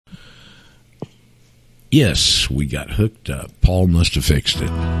Yes, we got hooked up. Paul must have fixed it.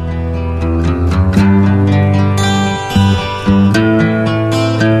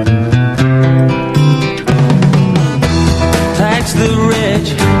 Tax the rich,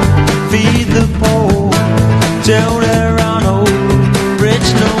 feed the poor, tell there are no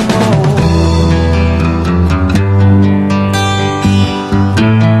rich no more.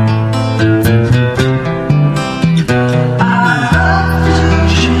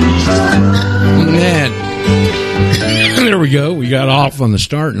 There we go. We got off on the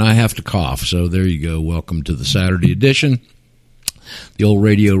start, and I have to cough. So there you go. Welcome to the Saturday edition. The old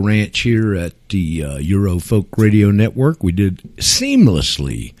radio ranch here at the Euro Folk Radio Network. We did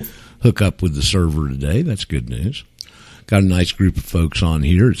seamlessly hook up with the server today. That's good news. Got a nice group of folks on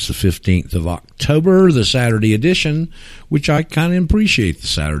here. It's the 15th of October, the Saturday edition, which I kind of appreciate the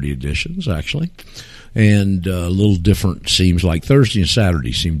Saturday editions, actually. And a little different, seems like Thursday and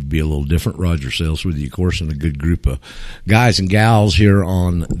Saturday seem to be a little different. Roger Sales with you, of course, and a good group of guys and gals here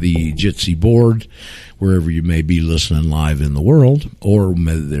on the Jitsi board, wherever you may be listening live in the world, or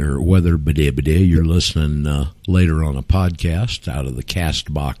whether you're listening later on a podcast out of the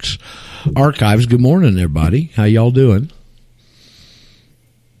Castbox archives. Good morning, everybody. How y'all doing?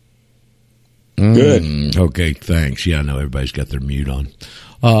 Good. Okay, thanks. Yeah, I know everybody's got their mute on.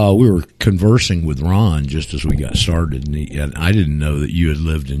 We were conversing with Ron just as we got started, and I didn't know that you had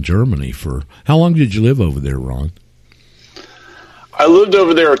lived in Germany for... How long did you live over there, Ron? I lived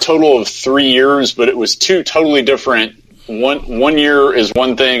over there a total of 3 years, but it was two totally different. One year is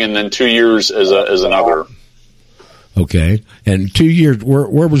one thing, and then 2 years is another. Okay. And 2 years,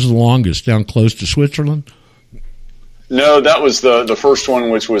 where was the longest? Down close to Switzerland? No, that was the first one,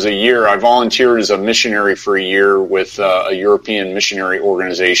 which was a year. I volunteered as a missionary for a year with a European missionary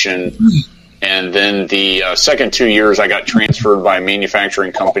organization. And then the second 2 years, I got transferred by a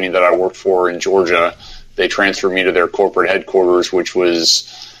manufacturing company that I worked for in Georgia. They transferred me to their corporate headquarters, which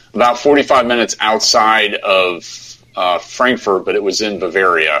was about 45 minutes outside of Frankfurt, but it was in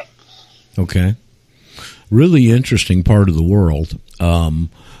Bavaria. Okay. Really interesting part of the world. I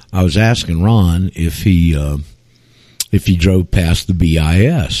was asking Ron if he drove past the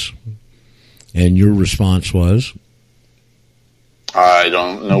BIS, and your response was? I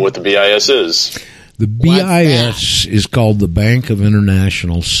don't know what the BIS is. The BIS is called the Bank of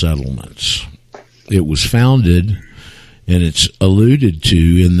International Settlements. It was founded, and it's alluded to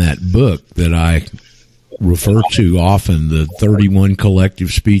in that book that I refer to often, the 31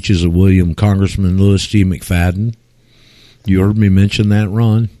 collective speeches of Congressman Louis T. McFadden. You heard me mention that,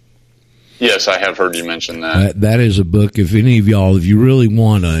 Ron? Yes, I have heard you mention that. That is a book, if any of y'all, if you really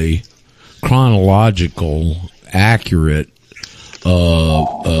want a chronological, accurate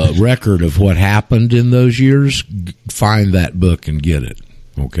record of what happened in those years, find that book and get it,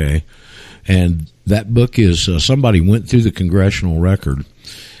 okay? And that book is, somebody went through the congressional record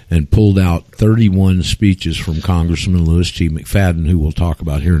and pulled out 31 speeches from Congressman Louis T. McFadden, who we'll talk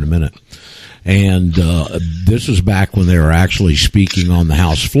about here in a minute. And this was back when they were actually speaking on the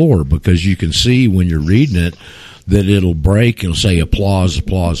House floor, because you can see when you're reading it that it'll break and say applause,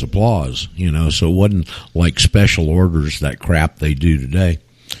 applause, applause, so it wasn't like special orders, that crap they do today.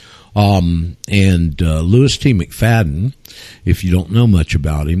 And Louis T. McFadden, if you don't know much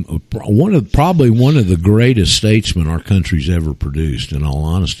about him, probably one of the greatest statesmen our country's ever produced, in all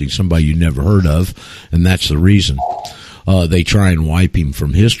honesty, somebody you never heard of, and that's the reason. They try and wipe him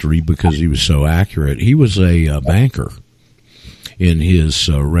from history because he was so accurate. He was a banker in his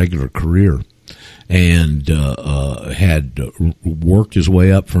regular career, and had worked his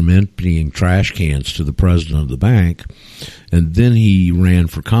way up from emptying trash cans to the president of the bank. And then he ran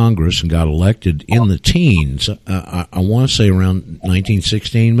for Congress and got elected in the teens. I want to say around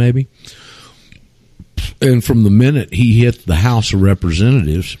 1916 maybe. And from the minute he hit the House of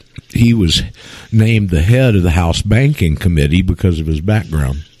Representatives, he was named the head of the House Banking Committee because of his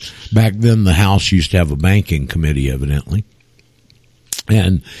background. Back then, the House used to have a banking committee, evidently.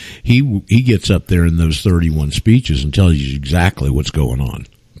 And he gets up there in those 31 speeches and tells you exactly what's going on,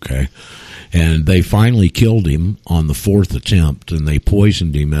 okay? And they finally killed him on the fourth attempt, and they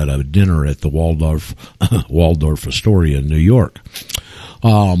poisoned him at a dinner at the Waldorf Astoria in New York.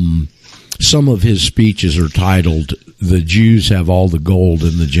 Some of his speeches are titled, "The Jews have all the gold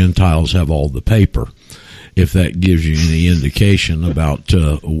and the Gentiles have all the paper," if that gives you any indication about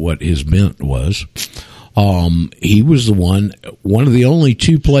what his bent was. He was the one of the only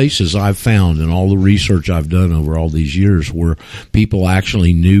two places I've found in all the research I've done over all these years where people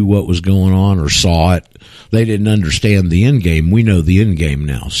actually knew what was going on or saw it. They didn't understand the end game. We know the end game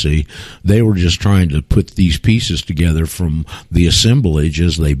now, see? They were just trying to put these pieces together from the assemblage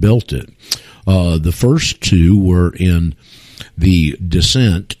as they built it. The first two were in the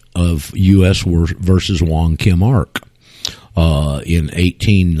dissent of U.S. versus Wong Kim Ark in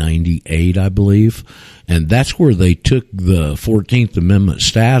 1898, I believe. And that's where they took the 14th Amendment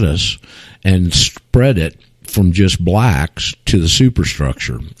status and spread it from just blacks to the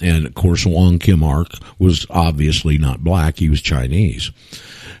superstructure. And, of course, Wong Kim Ark was obviously not black. He was Chinese.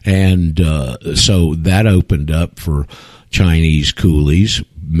 And so that opened up for Chinese coolies,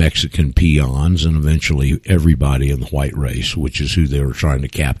 Mexican peons, and eventually everybody in the white race, which is who they were trying to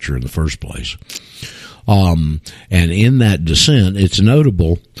capture in the first place. And in that dissent, it's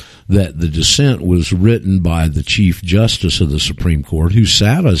notable that the dissent was written by the Chief Justice of the Supreme Court, who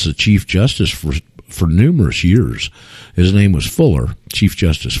sat as the Chief Justice for numerous years. His name was Fuller, Chief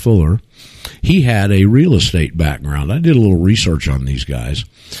Justice Fuller. He had a real estate background. I did a little research on these guys.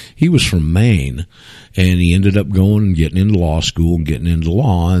 He was from Maine, and he ended up going and getting into law school and getting into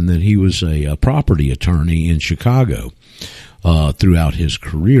law, and then he was a property attorney in Chicago throughout his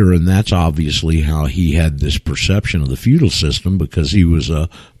career, and that's obviously how he had this perception of the feudal system, because he was a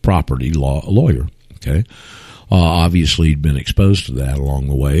property law lawyer. Okay. Obviously, he'd been exposed to that along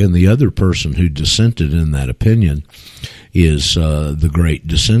the way. And the other person who dissented in that opinion is the Great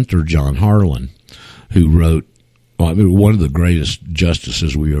Dissenter, John Harlan, who wrote, one of the greatest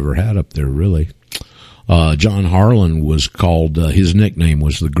justices we ever had up there, really. John Harlan was called, his nickname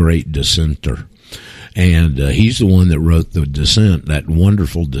was the Great Dissenter. And he's the one that wrote the dissent, that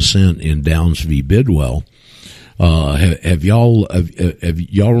wonderful dissent in Downs v. Bidwell. Have y'all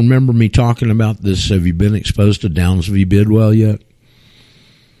remember me talking about this? Have you been exposed to Downs v. Bidwell yet?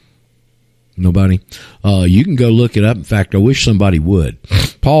 Nobody? You can go look it up. In fact, I wish somebody would.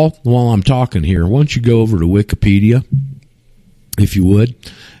 Paul, while I'm talking here, why don't you go over to Wikipedia, if you would,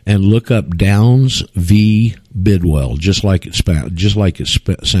 and look up Downs v. Bidwell, just like it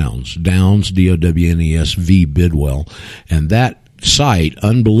sounds. Downs, D-O-W-N-E-S, v. Bidwell. And that site,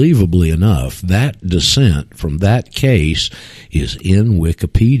 unbelievably enough, that dissent from that case is in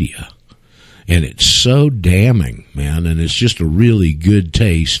Wikipedia. And it's so damning, man, and it's just a really good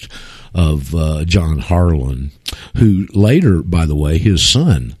taste of John Harlan, who later, by the way, his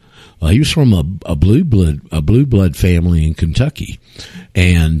son, he was from a blue blood family in Kentucky,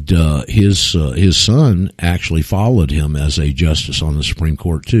 and his son actually followed him as a justice on the Supreme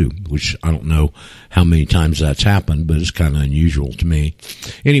Court too, which I don't know how many times that's happened, but it's kind of unusual to me.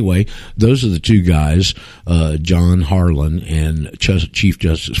 Anyway, those are the two guys, John Harlan and Chief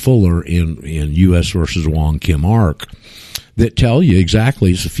Justice Fuller in U.S. versus Wong Kim Ark, that tell you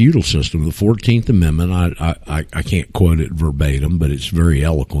exactly it's a feudal system. The 14th Amendment, I can't quote it verbatim, but it's very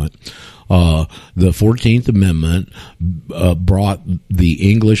eloquent. The 14th Amendment brought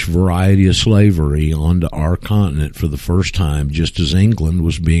the English variety of slavery onto our continent for the first time, just as England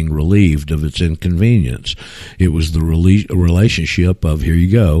was being relieved of its inconvenience. It was the relationship of, here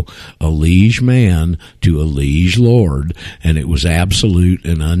you go, a liege man to a liege lord, and it was absolute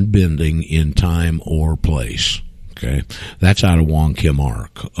and unbending in time or place. Okay, that's out of Wong Kim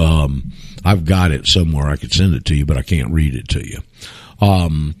Ark. I've got it somewhere. I could send it to you, but I can't read it to you.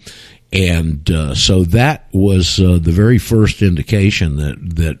 So that was the very first indication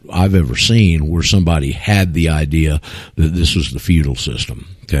that I've ever seen where somebody had the idea that this was the feudal system.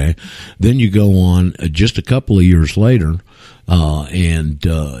 Okay, then you go on just a couple of years later, in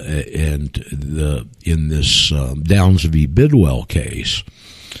this Downs v. Bidwell case.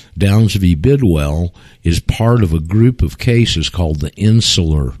 Downs v. Bidwell is part of a group of cases called the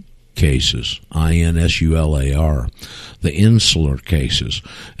Insular cases, I-N-S-U-L-A-R, the Insular cases.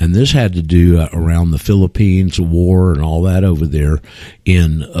 And this had to do around the Philippines war and all that over there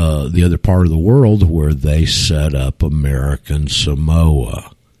in the other part of the world where they set up American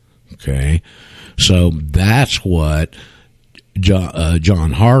Samoa. Okay? So that's what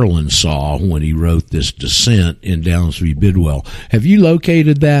John Harlan saw when he wrote this dissent in Downs v. Bidwell. Have you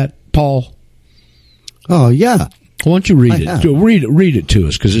located that, Paul? Oh, yeah. Why don't you read it? Read it to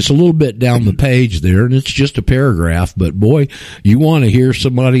us, because it's a little bit down the page there, and it's just a paragraph. But boy, you want to hear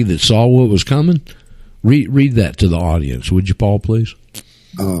somebody that saw what was coming? Read that to the audience, would you, Paul, please?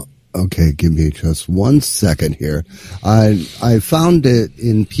 Okay, give me just 1 second here. I found it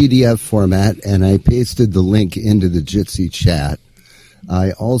in PDF format, and I pasted the link into the Jitsi chat.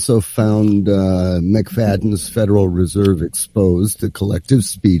 I also found McFadden's Federal Reserve Exposed, the collective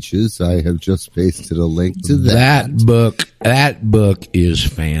speeches. I have just pasted a link to that. That book is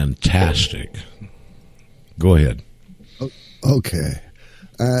fantastic. Go ahead. Okay.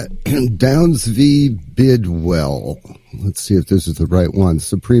 Downs v. Bidwell. Let's see if this is the right one.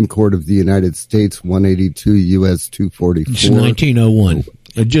 Supreme Court of the United States, 182 U.S. 244. It's 1901.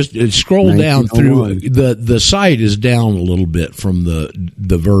 Just scroll down through. The site is down a little bit from the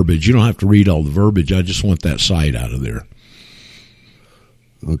verbiage. You don't have to read all the verbiage. I just want that site out of there.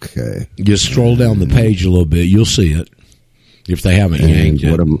 Okay. Just scroll down the page a little bit. You'll see it if they haven't yanked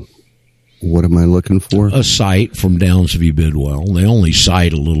it. What am I looking for? A cite from Downs v. Bidwell. They only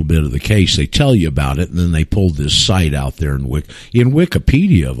cite a little bit of the case. They tell you about it, and then they pulled this site out there in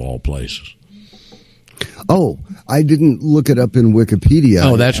Wikipedia of all places. Oh, I didn't look it up in Wikipedia.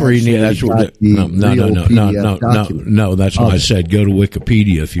 Oh, that's where you need. That's where. No. That's why I said go to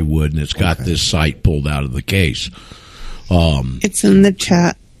Wikipedia if you would, and it's got this site pulled out of the case. It's in the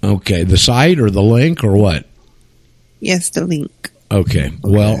chat. Okay, the site or the link or what? Yes, the link. Okay.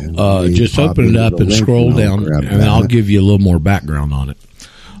 Well, just open it up and scroll down, and I'll give you a little more background on it.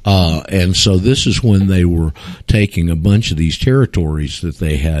 And so this is when they were taking a bunch of these territories that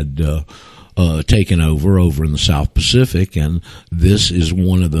they had taken over in the South Pacific, and this is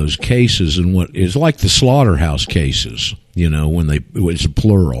one of those cases, and what is like the slaughterhouse cases, when it's a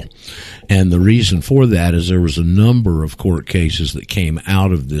plural. And the reason for that is there was a number of court cases that came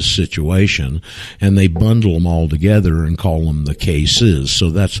out of this situation, and they bundle them all together and call them the cases. So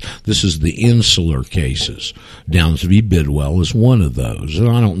this is the insular cases. Downs v. Bidwell is one of those. And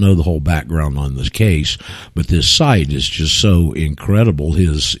I don't know the whole background on this case, but this site is just so incredible,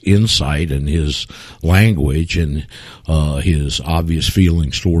 his insight and his language and his obvious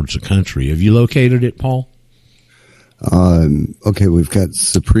feelings towards the country. Have you located it, Paul? Okay, we've got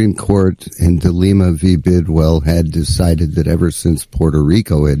Supreme Court in De Lima v. Bidwell had decided that ever since Puerto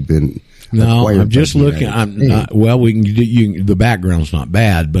Rico had been I'm just looking. We can do. The background's not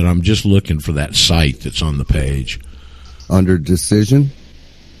bad, but I'm just looking for that site that's on the page. Under decision?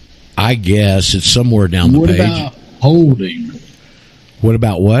 I guess it's somewhere down the page. What about holding? What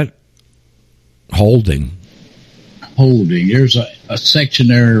about what? Holding. Holding. There's a section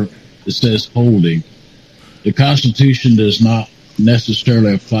there that says holding. The Constitution does not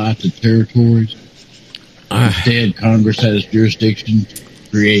necessarily apply to territories. Instead, Congress has jurisdiction to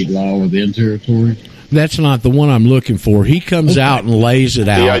create law within territories. That's not the one I'm looking for. He comes out and lays it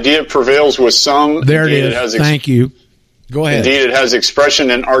out. The idea prevails with some. There it is. Thank you. Go ahead. Indeed, it has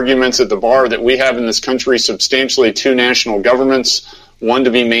expression and arguments at the bar that we have in this country substantially two national governments, one to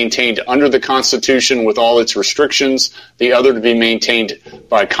be maintained under the Constitution with all its restrictions, the other to be maintained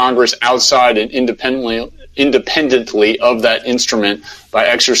by Congress outside and independently of that instrument by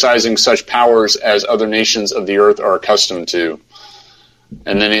exercising such powers as other nations of the earth are accustomed to.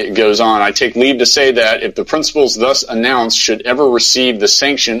 And then it goes on, I take leave to say that if the principles thus announced should ever receive the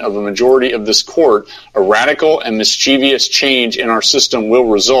sanction of a majority of this court, a radical and mischievous change in our system will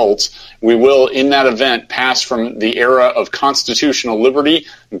result. We will, in that event, pass from the era of constitutional liberty,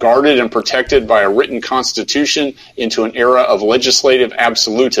 guarded and protected by a written constitution, into an era of legislative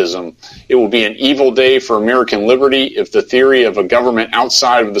absolutism. It will be an evil day for American liberty if the theory of a government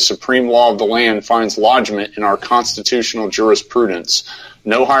outside of the supreme law of the land finds lodgment in our constitutional jurisprudence.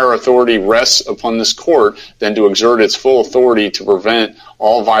 No higher authority rests upon this court than to exert its full authority to prevent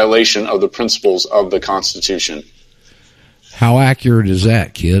all violation of the principles of the Constitution. How accurate is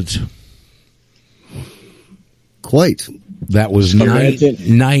that, kids? Quite. That was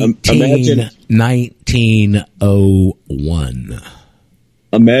 1901.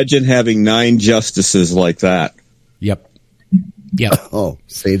 Imagine having 9 justices like that. Yep. Oh,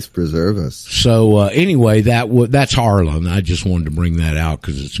 saints preserve us. So anyway, that's Harlan. I just wanted to bring that out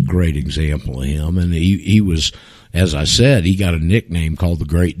because it's a great example of him. And he was, as I said, he got a nickname called the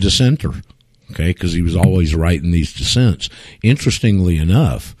Great Dissenter. Okay, because he was always writing these dissents. Interestingly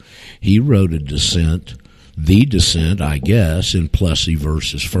enough, he wrote a dissent, the dissent, I guess, in Plessy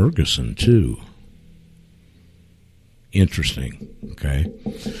versus Ferguson too. Interesting. Okay.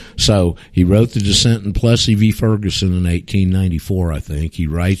 So he wrote the dissent in Plessy v. Ferguson in 1894, I think. He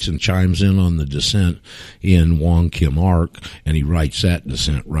writes and chimes in on the dissent in Wong Kim Ark, and he writes that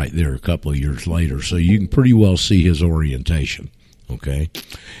dissent right there a couple of years later. So you can pretty well see his orientation. Okay.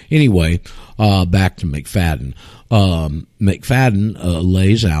 Anyway, back to McFadden. McFadden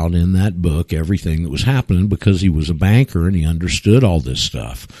lays out in that book everything that was happening because he was a banker and he understood all this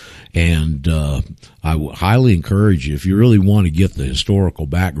stuff. And I highly encourage you, if you really want to get the historical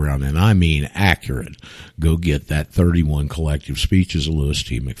background, and I mean accurate, go get that 31 collective speeches of Louis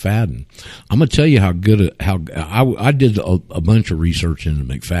T. McFadden. I'm going to tell you how I did a bunch of research into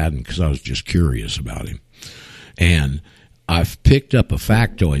McFadden because I was just curious about him. And I've picked up a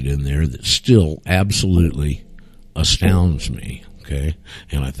factoid in there that still absolutely astounds me. okay?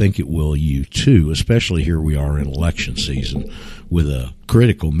 And I think it will you too, especially here we are in election season with a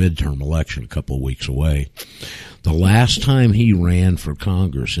critical midterm election a couple of weeks away. The last time he ran for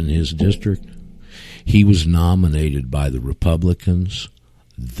Congress in his district, he was nominated by the Republicans,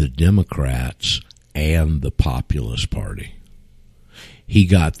 the Democrats, and the Populist Party. He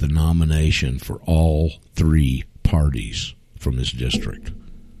got the nomination for all three parties from his district.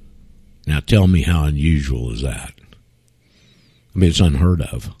 Now tell me how unusual is that? I mean, it's unheard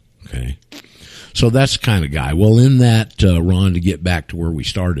of, okay? So that's the kind of guy. Well, in that, Ron, to get back to where we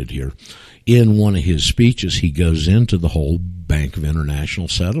started here, in one of his speeches, he goes into the whole Bank of International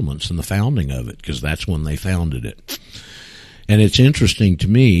Settlements and the founding of it, because that's when they founded it. And it's interesting to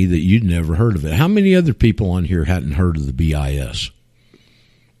me that you'd never heard of it. How many other people on here hadn't heard of the BIS?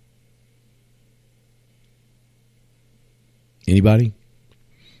 Anybody?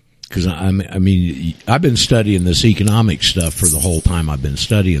 Because, I mean, I've been studying this economic stuff for the whole time I've been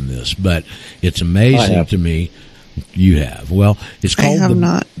studying this, but it's amazing to me. You have. Well, it's called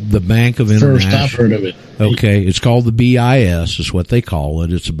the Bank of International. First I've heard of it. Okay, it's called the BIS, is what they call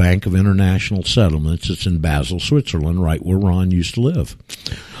it. It's a Bank of International Settlements. It's in Basel, Switzerland, right where Ron used to live.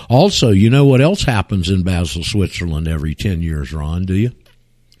 Also, you know what else happens in Basel, Switzerland every 10 years, Ron, do you?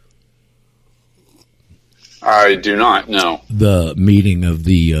 I do not know. The meeting of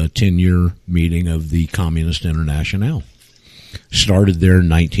the 10-year meeting of the Communist Internationale. Started there in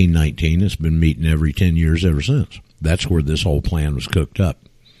 1919. It's been meeting every 10 years ever since. That's where this whole plan was cooked up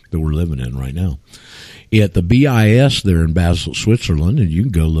that we're living in right now. At the BIS there in Basel, Switzerland, and you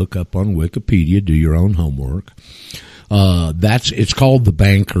can go look up on Wikipedia, do your own homework. It's called the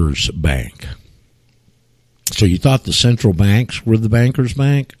Bankers Bank. So you thought the central banks were the Bankers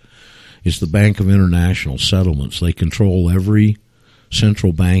Bank? It's the Bank of International Settlements. They control every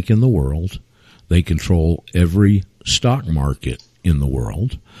central bank in the world. They control every stock market in the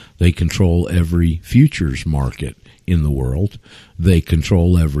world. They control every futures market in the world. They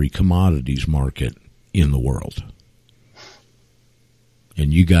control every commodities market in the world.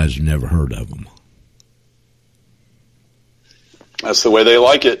 And you guys have never heard of them. That's the way they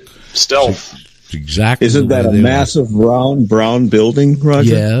like it. Stealth. Exactly. Isn't that a massive round brown building,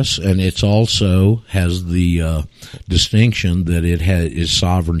 Roger? Yes, and it's also has the distinction that it is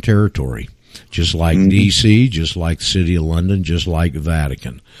sovereign territory, just like D.C., just like the City of London, just like the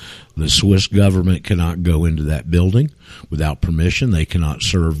Vatican. The Swiss government cannot go into that building without permission. They cannot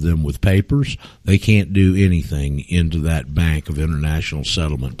serve them with papers. They can't do anything into that Bank of International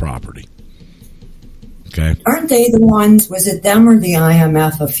Settlement property. Okay. Aren't they the ones, was it them or the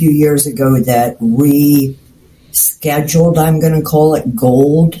IMF a few years ago that rescheduled, I'm going to call it,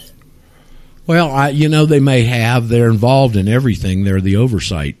 gold? Well, they may have. They're involved in everything. They're the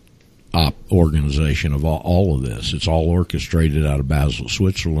oversight organization of all of this. It's all orchestrated out of Basel,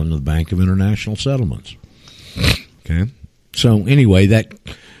 Switzerland, the Bank of International Settlements. Okay. So anyway, that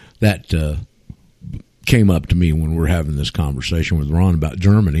came up to me when we were having this conversation with Ron about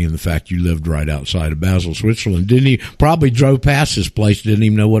Germany and the fact you lived right outside of Basel, Switzerland. Didn't he? Probably drove past this place, didn't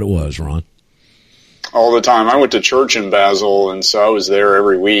even know what it was, Ron. All the time. I went to church in Basel, and so I was there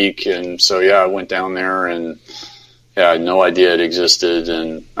every week. And so, I went down there, and I had no idea it existed.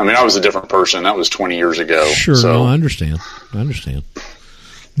 And I mean, I was a different person. That was 20 years ago. Sure, so. No, I understand.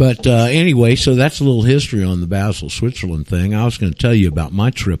 But anyway, so that's a little history on the Basel, Switzerland thing. I was going to tell you about my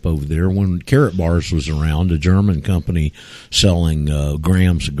trip over there when Carrot Bars was around, a German company selling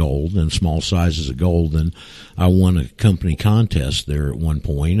grams of gold and small sizes of gold. And I won a company contest there at one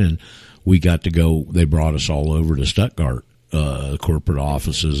point, and we got to go. They brought us all over to Stuttgart, corporate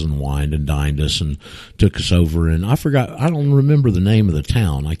offices, and wined and dined us and took us over. And I don't remember the name of the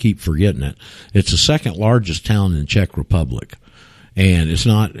town. I keep forgetting it. It's the second largest town in Czech Republic. And it's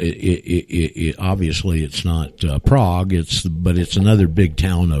not, obviously it's not Prague, but it's another big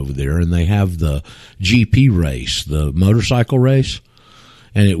town over there, and they have the GP race, the motorcycle race,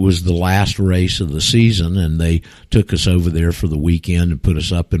 and it was the last race of the season, and they took us over there for the weekend and put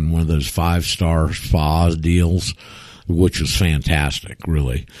us up in one of those 5-star spa deals, which was fantastic,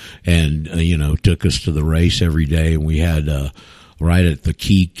 really, and, took us to the race every day, and we had, right at the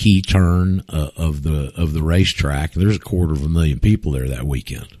key turn of the racetrack. There's 250,000 people there that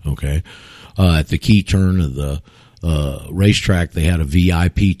weekend. Okay, at the key turn of the racetrack, they had a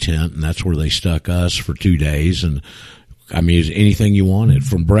VIP tent, and that's where they stuck us for 2 days. And I mean, anything you wanted,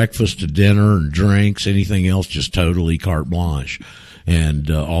 from breakfast to dinner and drinks, anything else, just totally carte blanche.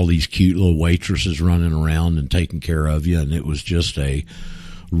 And all these cute little waitresses running around and taking care of you, and it was just a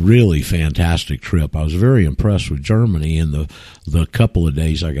really fantastic trip. I was very impressed with Germany in the couple of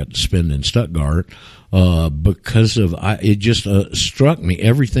days I got to spend in Stuttgart, because it just struck me.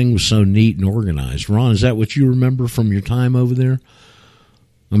 Everything was so neat and organized. Ron, is that what you remember from your time over there?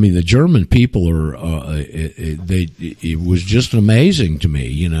 I mean, the German people it was just amazing to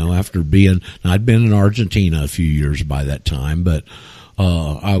me, after I'd been in Argentina a few years by that time, but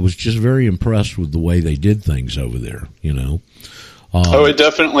I was just very impressed with the way they did things over there, it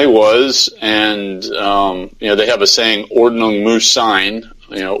definitely was. And, they have a saying, Ordnung muss sein,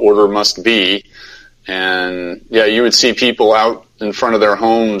 order must be. And you would see people out in front of their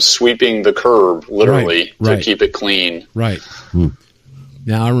homes sweeping the curb, literally, to keep it clean. Right.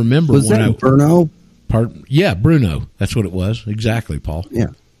 Now, I remember was that Bruno? Bruno. That's what it was. Exactly, Paul.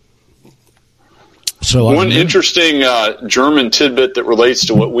 Yeah. So one interesting German tidbit that relates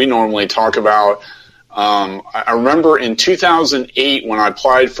to what we normally talk about. I remember in 2008 when I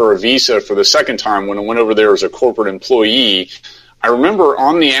applied for a visa for the second time when I went over there as a corporate employee. I remember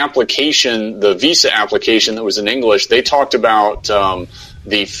on the application, the visa application that was in English, they talked about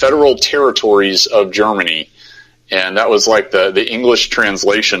the federal territories of Germany. And that was like the English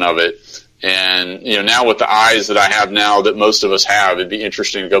translation of it. And, now with the eyes that I have now that most of us have, it'd be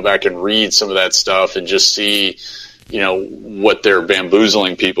interesting to go back and read some of that stuff and just see, what they're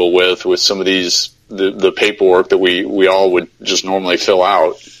bamboozling people with some of these, the paperwork that we all would just normally fill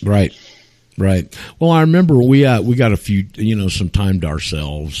out. Right. Right. Well, I remember we got a few, some time to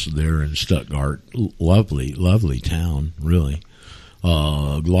ourselves there in Stuttgart. Lovely, lovely town, really.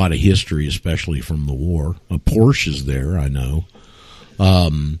 A lot of history, especially from the war. A Porsche's there, I know.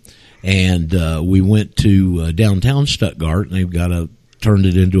 And we went to downtown Stuttgart, and they've turned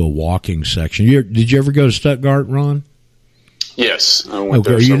it into a walking section. Did you ever go to Stuttgart, Ron? Yes, I went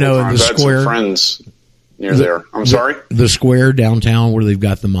there several times. In the square? I had some friends near there. I'm sorry? The square downtown where they've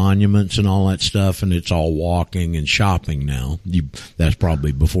got the monuments and all that stuff, and it's all walking and shopping now. That's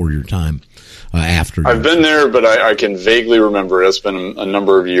probably before your time. After I've been there, but I can vaguely remember. It's been a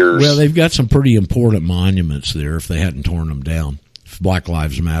number of years. Well, they've got some pretty important monuments there if they hadn't torn them down. If Black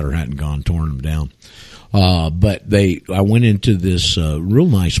Lives Matter hadn't torn them down. But I went into this real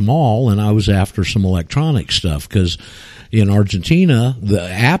nice mall, and I was after some electronic stuff because in Argentina, the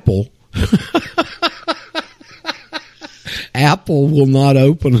Apple will not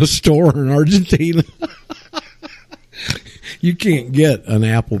open a store in Argentina. You can't get an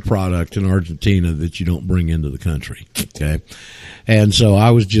Apple product in Argentina that you don't bring into the country. Okay. And so I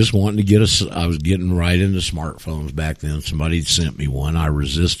was just wanting to I was getting right into smartphones back then. Somebody had sent me one. I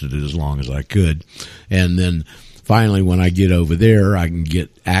resisted it as long as I could. And then finally, when I get over there, I can get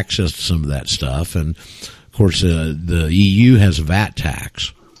access to some of that stuff. And of course, the EU has a VAT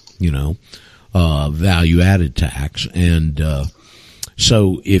tax, value added tax. And,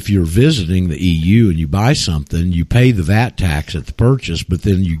 so if you're visiting the EU and you buy something, you pay the VAT tax at the purchase, but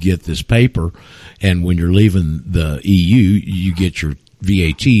then you get this paper, and when you're leaving the EU, you get your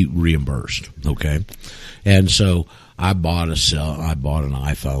VAT reimbursed. Okay, and so I bought an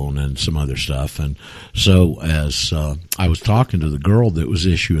iPhone and some other stuff, and so as I was talking to the girl that was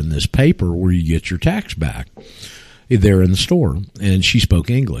issuing this paper where you get your tax back, there in the store, and she spoke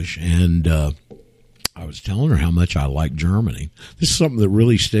English, and I was telling her how much I like Germany. This is something that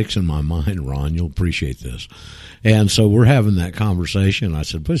really sticks in my mind, Ron. You'll appreciate this. And so we're having that conversation. I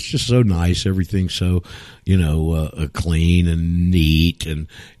said, but it's just so nice. Everything's so, clean and neat. And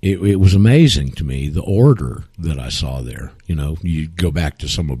it was amazing to me, the order that I saw there. You go back to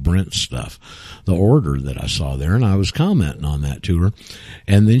some of Brent's stuff, the order that I saw there. And I was commenting on that to her.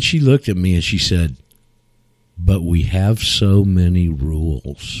 And then she looked at me and she said, but we have so many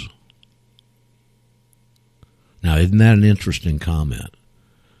rules. Now, isn't that an interesting comment?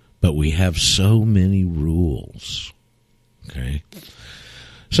 But we have so many rules. Okay.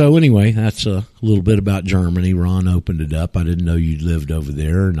 So anyway, that's a little bit about Germany. Ron opened it up. I didn't know you lived over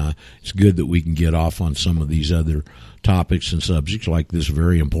there, and it's good that we can get off on some of these other topics and subjects like this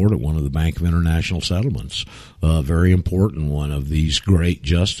very important one of the Bank of International Settlements, a very important one of these great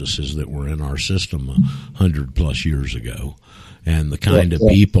justices that were in our system 100+ years ago. And the kind of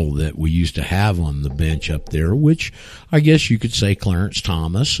people that we used to have on the bench up there, which I guess you could say Clarence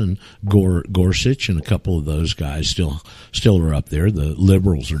Thomas and Gorsuch and a couple of those guys still are up there. The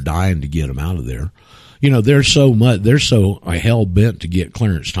liberals are dying to get them out of there. They're so hell bent to get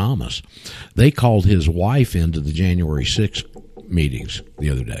Clarence Thomas. They called his wife into the January 6th meetings the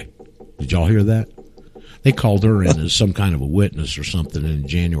other day. Did y'all hear that? They called her in as some kind of a witness or something in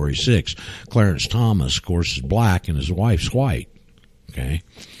January 6th. Clarence Thomas, of course, is black and his wife's white. Okay.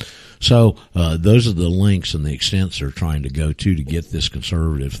 So those are the links and the extents they're trying to go to get this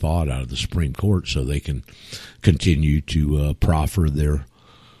conservative thought out of the Supreme Court so they can continue to proffer their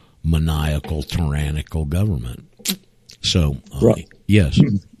maniacal, tyrannical government. So, yes.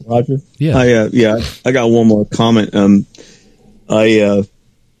 Roger? Yeah. I got one more comment.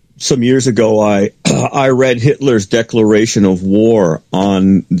 Some years ago, I read Hitler's declaration of war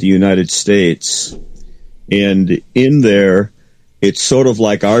on the United States. And in there, it's sort of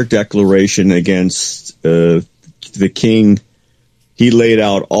like our declaration against the king. He laid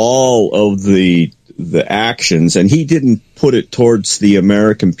out all of the actions, and he didn't put it towards the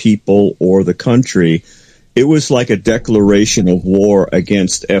American people or the country. It was like a declaration of war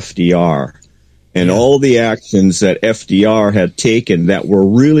against FDR and all the actions that FDR had taken that were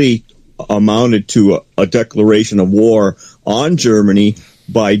really amounted to a declaration of war on Germany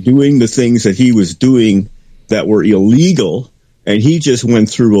by doing the things that he was doing that were illegal. And he just went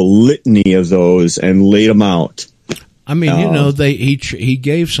through a litany of those and laid them out. I mean, he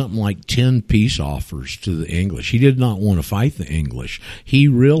gave something like 10 peace offers to the English. He did not want to fight the English. He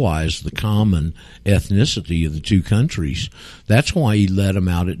realized the common ethnicity of the two countries. That's why he let them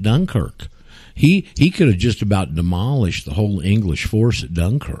out at Dunkirk. He could have just about demolished the whole English force at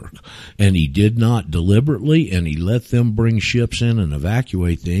Dunkirk, and he did not deliberately, and he let them bring ships in and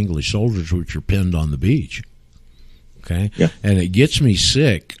evacuate the English soldiers, which are pinned on the beach. Okay? Yeah. And it gets me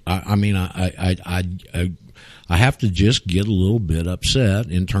sick. I have to just get a little bit upset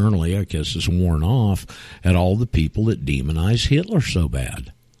internally, I guess it's worn off, at all the people that demonize Hitler so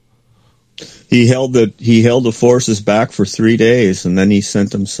bad. He held the forces back for 3 days, and then he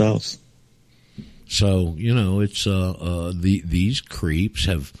sent them south. So, it's these creeps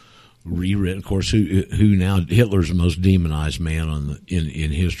have rewritten. Of course, who now Hitler's the most demonized man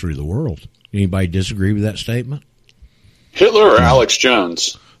in history of the world. Anybody disagree with that statement? Hitler or Alex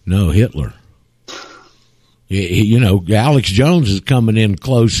Jones? No, Hitler. Alex Jones is coming in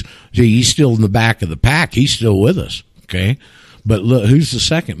close. See, he's still in the back of the pack. He's still with us. Okay, but look, who's the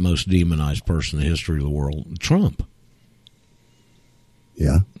second most demonized person in the history of the world? Trump.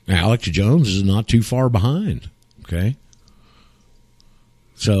 Yeah. Alex Jones is not too far behind. Okay.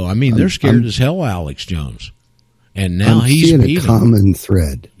 So, I mean, they're scared as hell, Alex Jones. And now he's beat a common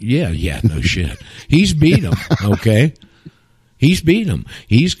thread. Yeah, no shit. He's beat him, okay? He's beat him.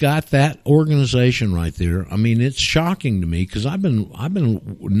 He's got that organization right there. I mean, it's shocking to me because I've been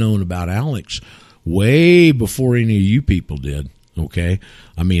knowing about Alex way before any of you people did. Okay,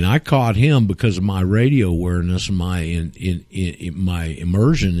 I mean, I caught him because of my radio awareness and my my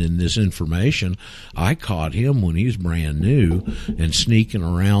immersion in this information. I caught him when he was brand new and sneaking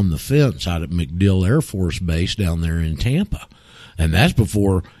around the fence out at MacDill Air Force Base down there in Tampa, and that's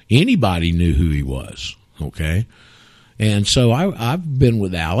before anybody knew who he was. Okay. And so I've been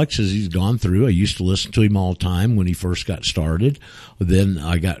with Alex as he's gone through. I used to listen to him all the time when he first got started. Then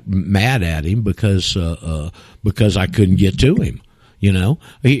I got mad at him because I couldn't get to him.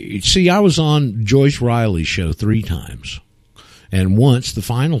 I was on Joyce Riley's show 3 times. And once, the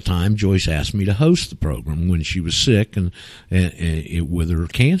final time, Joyce asked me to host the program when she was sick and with her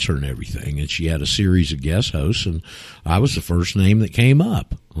cancer and everything. And she had a series of guest hosts, and I was the first name that came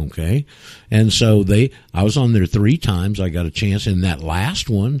up. Okay. And so I was on there 3 times. I got a chance in that last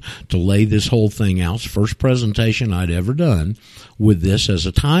one to lay this whole thing out. It's the first presentation I'd ever done with this as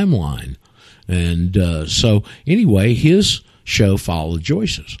a timeline. And so anyway, his show followed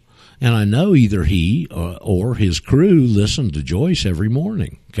Joyce's. And I know either he or his crew listened to Joyce every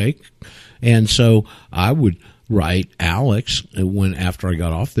morning, okay? And so I would write Alex after I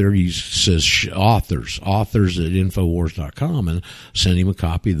got off there. He says authors at Infowars.com, and send him a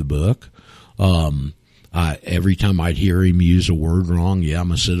copy of the book. Every time I'd hear him use a word wrong,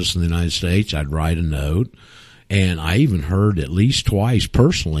 I'm a citizen of the United States, I'd write a note. And I even heard at least twice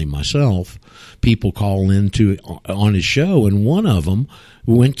personally myself people call into on his show, and one of them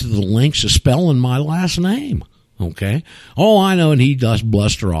went to the lengths of spelling my last name. Okay. Oh, I know, and he does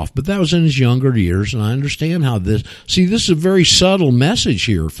bluster off, but that was in his younger years, and I understand how this. See, this is a very subtle message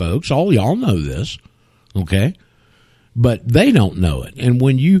here, folks. All y'all know this. Okay. But they don't know it. And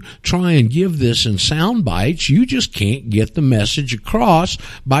when you try and give this in sound bites, you just can't get the message across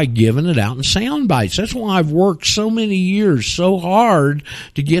by giving it out in sound bites. That's why I've worked so many years so hard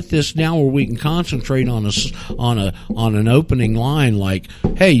to get this now where we can concentrate on an opening line like,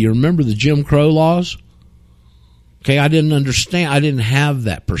 hey, you remember the Jim Crow laws? Okay, I didn't understand. I didn't have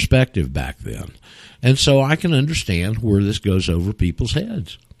that perspective back then. And so I can understand where this goes over people's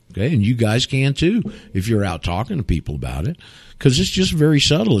heads. Okay, and you guys can too if you're out talking to people about it, because it's just very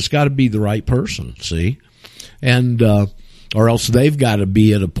subtle. It's got to be the right person, see? And or else they've got to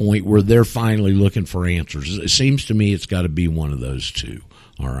be at a point where they're finally looking for answers. It seems to me it's got to be one of those two.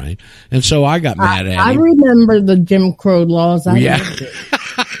 All right. And so I got mad at him. I remember the Jim Crow laws.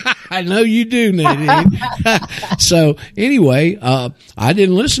 I know you do, Nadine. So anyway, I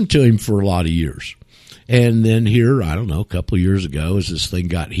didn't listen to him for a lot of years. And then here, I don't know, a couple of years ago, as this thing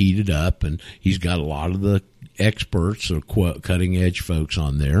got heated up, and he's got a lot of the experts or cutting edge folks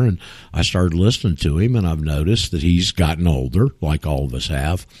on there, and I started listening to him, and I've noticed that he's gotten older, like all of us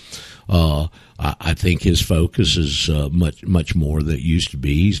have. I think his focus is much more than it used to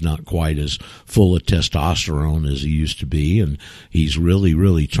be. He's not quite as full of testosterone as he used to be, and he's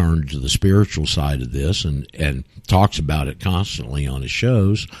really turned to the spiritual side of this and talks about it constantly on his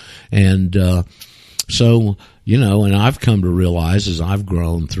shows. And so, and I've come to realize as I've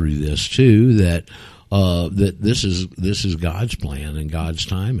grown through this too that this is God's plan and God's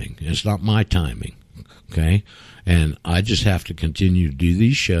timing. It's not my timing. Okay. And I just have to continue to do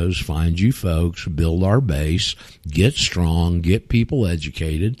these shows, find you folks, build our base, get strong, get people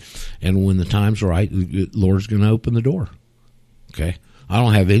educated. And when the time's right, the Lord's going to open the door. Okay. I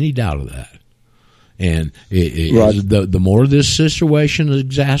don't have any doubt of that. And the more this situation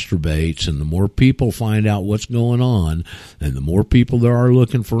exacerbates and the more people find out what's going on and the more people there are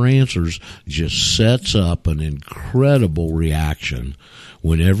looking for answers, just sets up an incredible reaction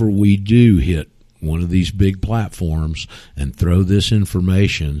whenever we do hit one of these big platforms and throw this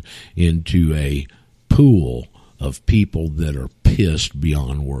information into a pool of people that are pissed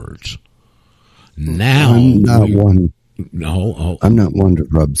beyond words. Now, I'm not one to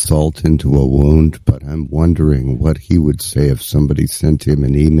rub salt into a wound, but I'm wondering what he would say if somebody sent him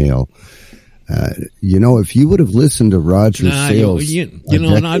an email. If you would have listened to Roger Sales, you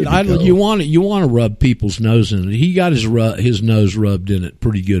want to rub people's nose in it. He got his nose rubbed in it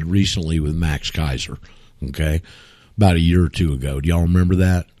pretty good recently with Max Kaiser. Okay, about a year or two ago. Do y'all remember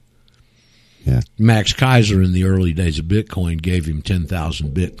that? Yeah. Max Kaiser in the early days of Bitcoin gave him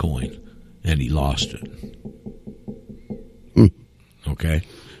 10,000 Bitcoin, and he lost it. Okay,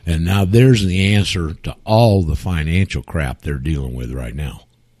 and now there's the answer to all the financial crap they're dealing with right now.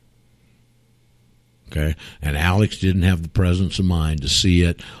 Okay, and Alex didn't have the presence of mind to see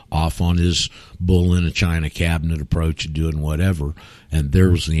it off on his bull in a china cabinet approach of doing whatever, and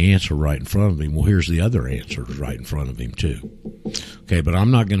there was the answer right in front of him. Well, here's the other answer right in front of him too. Okay, but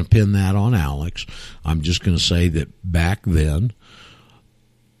I'm not going to pin that on Alex. I'm just going to say that back then,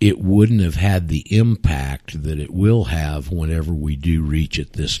 it wouldn't have had the impact that it will have whenever we do reach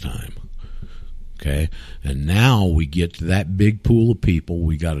it this time. Okay, and now we get to that big pool of people.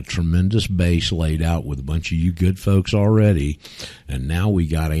 We got a tremendous base laid out with a bunch of you good folks already, and now we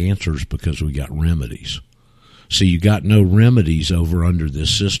got answers because we got remedies. See, you got no remedies over under this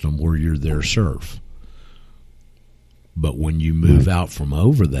system where you're their serf. But when you move out from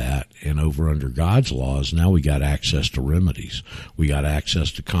over that and over under God's laws, now we got access to remedies. We got access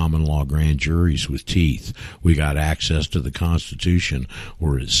to common law grand juries with teeth. We got access to the Constitution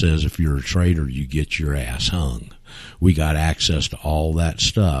where it says if you're a traitor, you get your ass hung. We got access to all that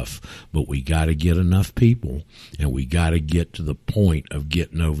stuff, but we got to get enough people, and we got to get to the point of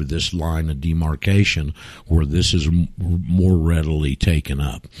getting over this line of demarcation where this is more readily taken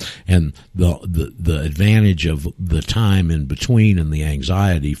up. And the advantage of the time in between and the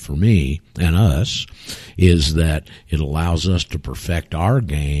anxiety for me and us is that it allows us to perfect our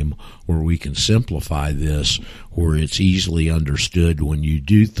game where we can simplify this, where it's easily understood when you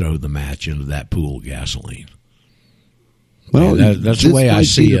do throw the match into that pool of gasoline. Well, that's the way I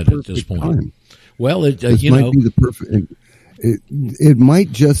see it at this point. Time. Well, it might be the perfect. It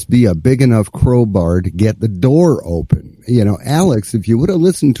might just be a big enough crowbar to get the door open. Alex, if you would have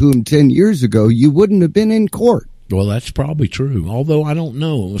listened to him 10 years ago, you wouldn't have been in court. Well, that's probably true. Although I don't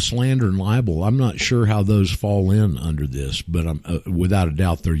know, slander and libel, I'm not sure how those fall in under this, but without a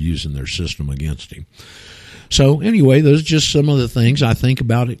doubt they're using their system against him. So anyway, those are just some of the things. I think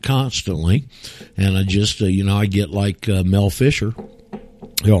about it constantly, and I just, I get like Mel Fisher.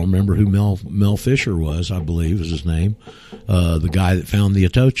 Y'all remember who Mel Fisher was, I believe is his name, the guy that found the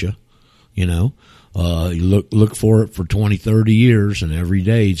Atocha. You look for it for 20, 30 years, and every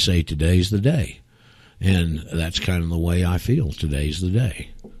day he'd say, today's the day. And that's kind of the way I feel. Today's the day.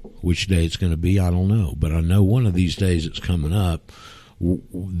 Which day it's going to be, I don't know. But I know one of these days it's coming up.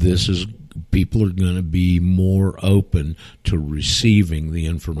 People are going to be more open to receiving the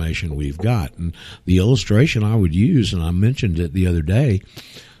information we've got. And the illustration I would use, and I mentioned it the other day,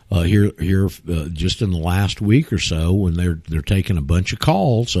 here, just in the last week or so, when they're taking a bunch of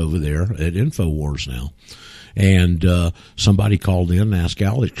calls over there at InfoWars now. And somebody called in and asked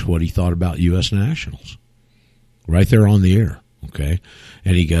Alex what he thought about U.S. nationals. right there on the air. Okay.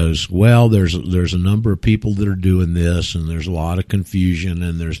 And he goes, well, there's a number of people that are doing this, and there's a lot of confusion,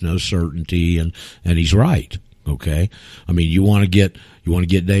 and there's no certainty, and he's right. Okay. I mean, you want to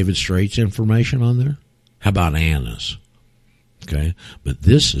get David Straight's information on there? How about Anna's? Okay. But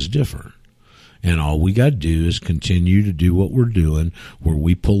this is different. And all we got to do is continue to do what we're doing, where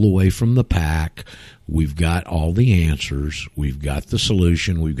we pull away from the pack. We've got all the answers. We've got the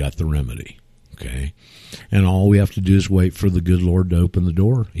solution. We've got the remedy. Okay. And all we have to do is wait for the good Lord to open the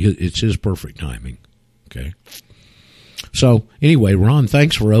door. It's his perfect timing. Okay. So anyway, Ron,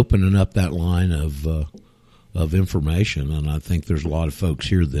 thanks for opening up that line of information. And I think there's a lot of folks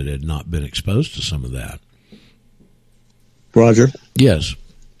here that had not been exposed to some of that. Roger? Yes.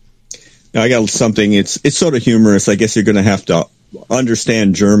 I got something. It's sort of humorous. I guess you're going to have to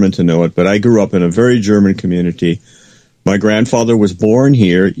understand German to know it, but I grew up in a very German community. My grandfather was born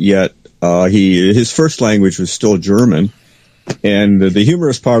here, yet his first language was still German. And the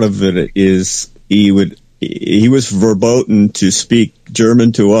humorous part of it is he was verboten to speak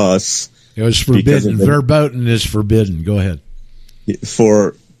German to us. It was forbidden. Verboten is forbidden. Go ahead.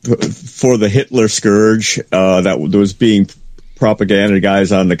 For the Hitler scourge that was being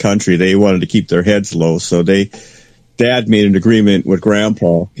propagandized on the country, they wanted to keep their heads low. So Dad made an agreement with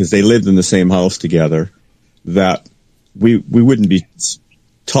Grandpa, because they lived in the same house together, that we wouldn't be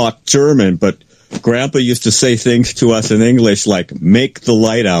taught German, but Grandpa used to say things to us in English like, make the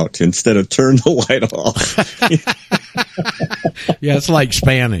light out, instead of turn the light off. Yeah, it's like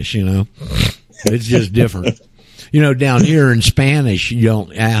Spanish, It's just different. Down here in Spanish, you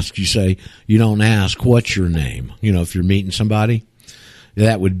don't ask, you don't ask, what's your name? If you're meeting somebody,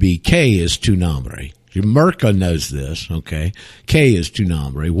 that would be, ¿Qué es tu nombre? Merca knows this, okay? ¿Qué es tu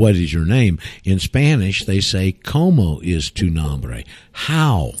nombre? What is your name? In Spanish, they say, ¿Cómo es tu nombre?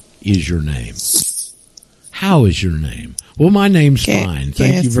 How is your name? How is your name? Well, my name's fine.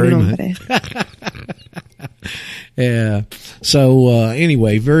 Thank you very much. Yeah. So,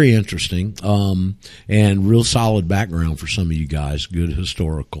 anyway, very interesting. And real solid background for some of you guys. Good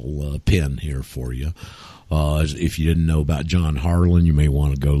historical, pin here for you. If you didn't know about John Harlan, you may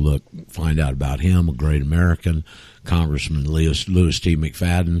want to go find out about him, a great American, Congressman Louis T.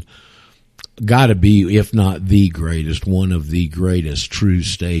 McFadden. Got to be, if not the greatest, one of the greatest true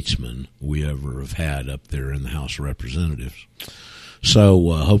statesmen we ever have had up there in the House of Representatives.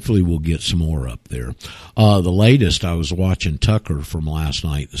 So hopefully we'll get some more up there. The latest, I was watching Tucker from last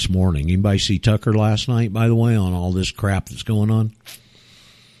night this morning. Anybody see Tucker last night, by the way, on all this crap that's going on?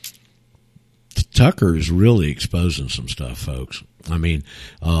 Tucker is really exposing some stuff, folks. I mean,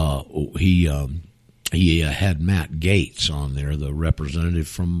 he had Matt Gaetz on there, the representative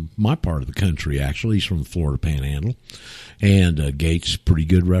from my part of the country, actually. He's from the Florida Panhandle. And Gaetz, pretty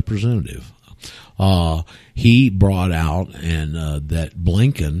good representative. He brought out that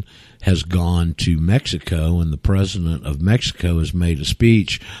Blinken has gone to Mexico, and the president of Mexico has made a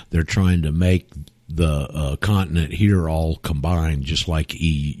speech. They're trying to make the continent here all combined, just like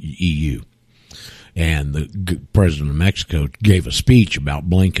EU. And the president of Mexico gave a speech about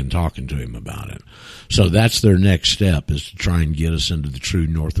Blinken talking to him about it. So that's their next step, is to try and get us into the true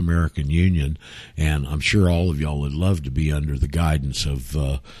North American Union. And I'm sure all of y'all would love to be under the guidance of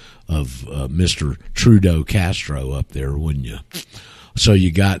Mr. Trudeau Castro up there, wouldn't you? So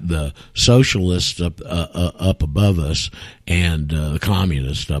you got the socialists up above us, and the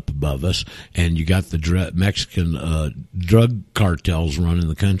communists up above us, and you got the Mexican drug cartels running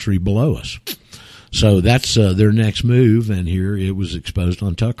the country below us. So that's their next move, and here it was exposed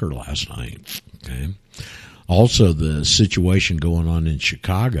on Tucker last night. Okay. Also, the situation going on in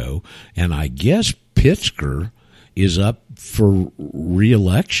Chicago, and I guess Pritzker is up for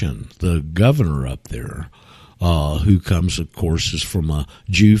re-election, the governor up there, who comes, of course, is from a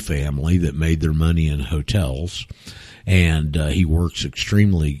Jew family that made their money in hotels, and he works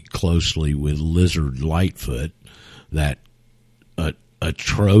extremely closely with Lizard Lightfoot, that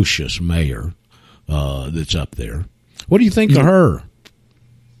atrocious mayor that's up there. What do you think of her?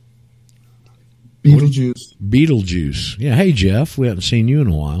 Beetlejuice. Yeah. Hey, Jeff. We haven't seen you in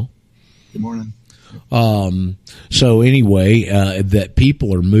a while. Good morning. So anyway, that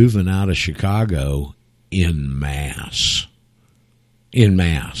people are moving out of Chicago en masse.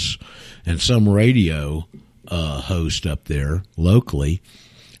 And some radio host up there locally,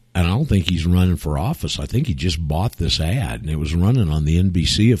 and I don't think he's running for office. I think he just bought this ad, and it was running on the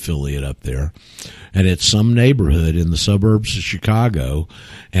NBC affiliate up there. And it's some neighborhood in the suburbs of Chicago,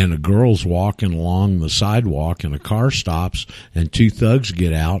 and a girl's walking along the sidewalk, and a car stops, and two thugs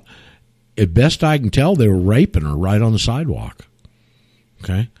get out. At best I can tell, they were raping her right on the sidewalk.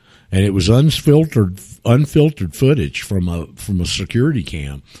 Okay? and it was unfiltered footage from a security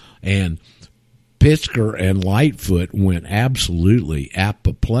cam, and Pitzker and Lightfoot went absolutely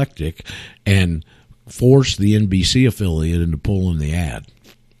apoplectic and forced the NBC affiliate into pulling the ad.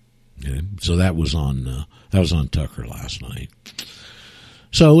 Okay? So that was on Tucker last night.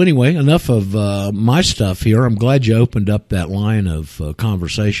 So anyway, enough of my stuff here. I'm glad you opened up that line of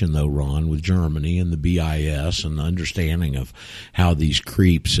conversation, though, Ron, with Germany and the BIS and the understanding of how these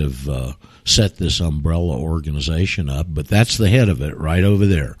creeps have set this umbrella organization up. But that's the head of it right over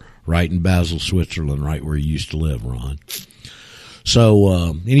there, right in Basel, Switzerland, right where you used to live, Ron.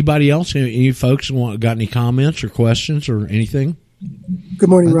 So anybody else, any folks got any comments or questions or anything? Good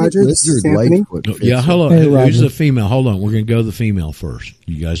morning, Roger. This is Anthony. Yeah, hello. Hey, Who's the female? Hold on. We're going to go to the female first.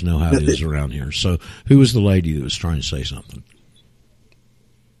 You guys know how it is around here. So who was the lady that was trying to say something?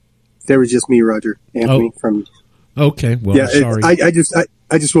 That was just me, Roger. Anthony from. Okay. Well, yeah, sorry. I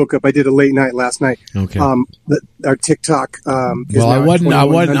just woke up. I did a late night last night. Okay. Our TikTok. Well, I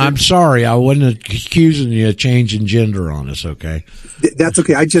wasn't. I'm sorry. I wasn't accusing you of changing gender on us. Okay. That's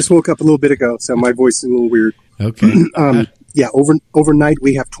okay. I just woke up a little bit ago, so my voice is a little weird. Okay. Yeah. Overnight,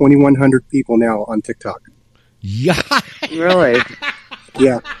 we have 2,100 people now on TikTok. Yeah. Really?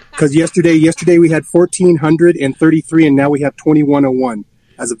 Yeah. Because yesterday we had 1,433, and now we have 2,101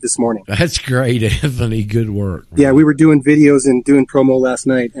 as of this morning. That's great, Anthony. Good work. Yeah, we were doing videos and doing promo last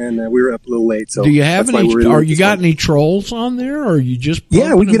night, and we were up a little late. So do you have any? Are you got any trolls on there, or are you just?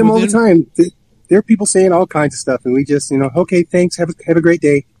 Yeah, we get them all the time. There are people saying all kinds of stuff, and we just, okay, thanks. Have a great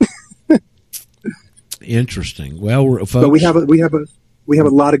day. Interesting. Well, folks, but we have a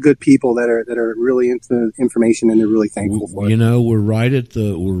lot of good people that are really into information, and they're really thankful for it. We're right at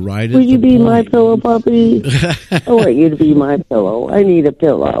the. Will you be my pillow, puppy? I want you to be my pillow. I need a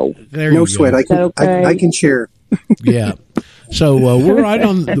pillow. No sweat. I can share. Yeah. So we're right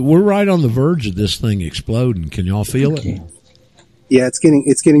on the verge of this thing exploding. Can y'all feel it? Yeah, it's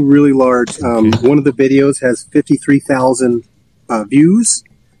getting really large. One of the videos has 53,000 views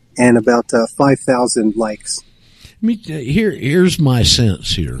and about 5,000 likes. Here's my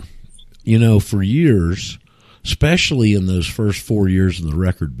sense here. For years, especially in those first 4 years in the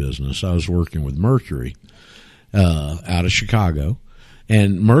record business, I was working with Mercury out of Chicago,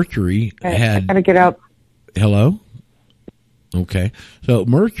 and Mercury had. I gotta get out. Hello. Okay, so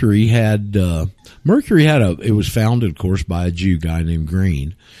Mercury had it was founded, of course, by a Jew guy named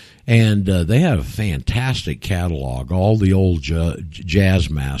Green, and they had a fantastic catalog. All the old jazz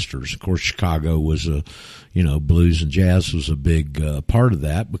masters. Of course, Chicago was blues and jazz was a big part of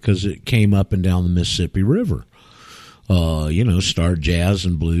that because it came up and down the Mississippi River. Jazz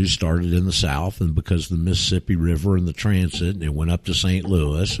and blues started in the South, and because of the Mississippi River and the transit, and it went up to St.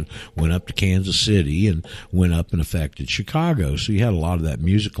 Louis, and went up to Kansas City, and went up and affected Chicago. So you had a lot of that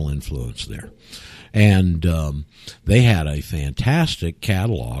musical influence there. And they had a fantastic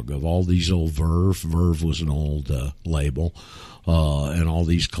catalog of all these old Verve. Verve was an old label. And all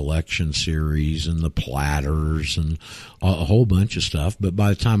these collection series and the platters and a whole bunch of stuff. But by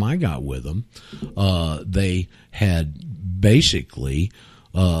the time I got with them, they had basically,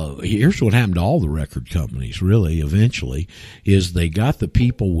 here's what happened to all the record companies, really, eventually, is they got the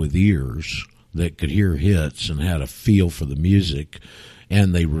people with ears that could hear hits and had a feel for the music,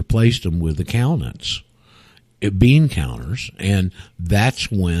 and they replaced them with accountants. Bean counters, and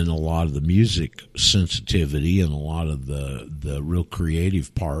that's when a lot of the music sensitivity and a lot of the real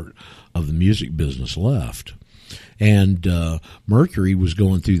creative part of the music business left. And Mercury was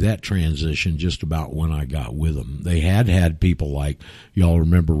going through that transition just about when I got with them. They had people like, y'all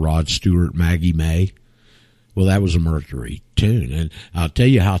remember Rod Stewart, Maggie May? Well, that was a Mercury tune. And I'll tell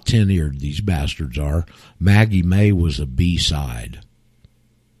you how tin-eared these bastards are. Maggie May was a B-side.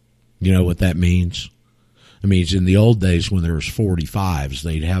 You know what that means? I mean, in the old days when there was 45s,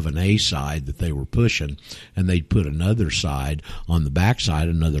 they'd have an A side that they were pushing, and they'd put another side on the back side,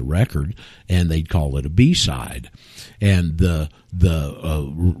 another record, and they'd call it a B side. And the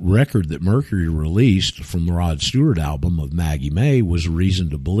record that Mercury released from the Rod Stewart album of Maggie May was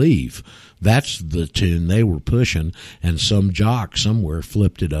Reason to Believe. That's the tune they were pushing, and some jock somewhere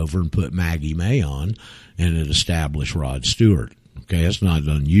flipped it over and put Maggie May on, and it established Rod Stewart. Okay, that's not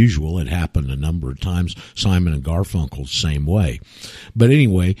unusual. It happened a number of times. Simon and Garfunkel the same way. But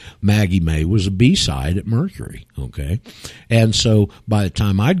anyway, Maggie May was a B-side at Mercury, okay? And so by the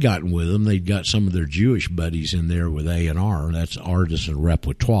time I'd gotten with them, they'd got some of their Jewish buddies in there with A&R. That's Artists and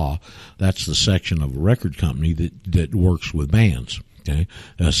Repertoire. That's the section of a record company that works with bands, Okay,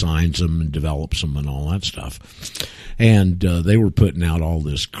 assigns them and develops them and all that stuff. And they were putting out all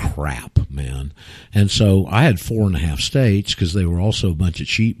this crap, man. And so I had 4.5 states because they were also a bunch of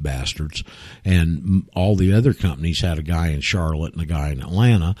cheap bastards. And all the other companies had a guy in Charlotte and a guy in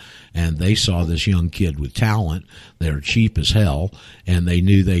Atlanta. And they saw this young kid with talent. They were cheap as hell. And they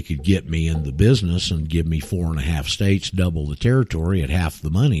knew they could get me in the business and give me 4.5 states, double the territory at half the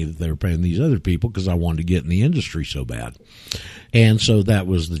money that they were paying these other people because I wanted to get in the industry so bad. And so that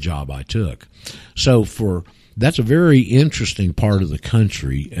was the job I took. So that's a very interesting part of the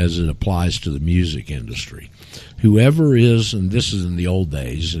country as it applies to the music industry. Whoever is, and this is in the old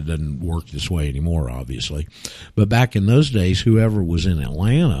days, it doesn't work this way anymore, obviously, but back in those days, whoever was in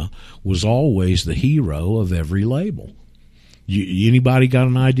Atlanta was always the hero of every label. Anybody got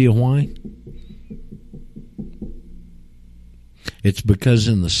an idea why? It's because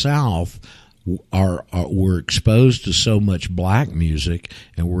in the South, we're exposed to so much black music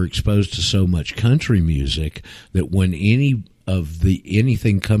and we're exposed to so much country music that when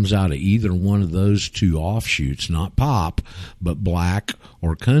anything comes out of either one of those two offshoots, not pop, but black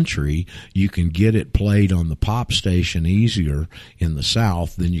or country, you can get it played on the pop station easier in the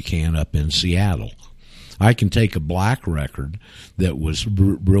South than you can up in Seattle. I can take a black record that was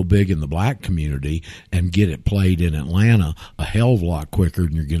real big in the black community and get it played in Atlanta a hell of a lot quicker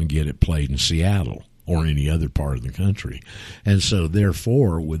than you're going to get it played in Seattle or any other part of the country. And so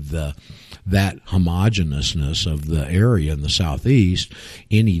therefore, with that homogeneousness of the area in the Southeast,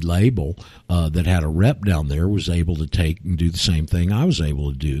 any label that had a rep down there was able to take and do the same thing I was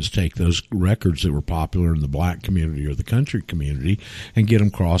able to do, is take those records that were popular in the black community or the country community and get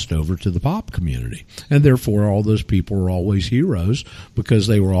them crossed over to the pop community. And therefore, all those people were always heroes because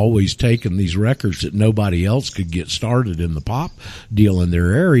they were always taking these records that nobody else could get started in the pop deal in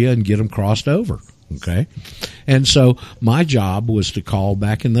their area and get them crossed over. Okay. And so my job was to call,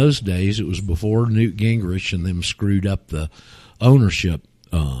 back in those days, it was before Newt Gingrich and them screwed up the ownership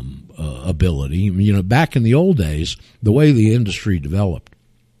ability. You know, back in the old days, the way the industry developed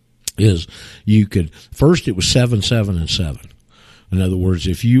is you could, first it was 7, 7, and 7. In other words,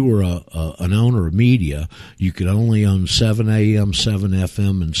 if you were an owner of media, you could only own 7 AM, 7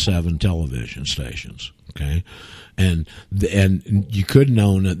 FM, and 7 television stations. Okay. And you couldn't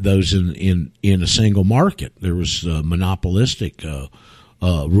own those in a single market. There was monopolistic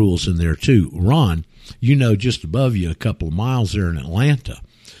rules in there too. Ron, you know, just above you, a couple of miles there in Atlanta,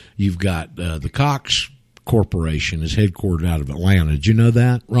 you've got the Cox Corporation is headquartered out of Atlanta. Did you know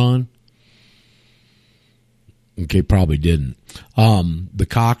that, Ron? Okay, probably didn't. The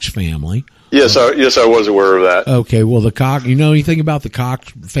Cox family. Yes, I was aware of that. Okay, well, you know anything about the Cox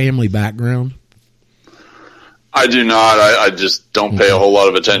family background? I do not. I just don't pay a whole lot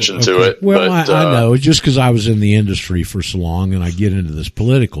of attention to it. Well, but, I know. It's just because I was in the industry for so long and I get into this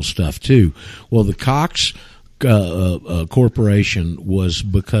political stuff too. Well, the Cox corporation was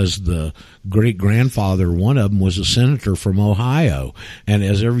because the great-grandfather, one of them, was a senator from Ohio. And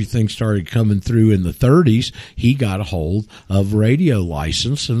as everything started coming through in the 30s, he got a hold of radio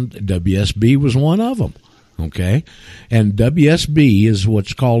license, and WSB was one of them. Okay, and WSB is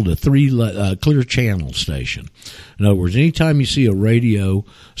what's called a clear channel station. In other words, anytime you see a radio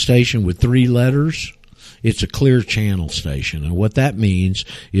station with 3 letters, it's a clear channel station. And what that means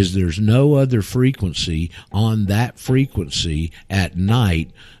is there's no other frequency on that frequency at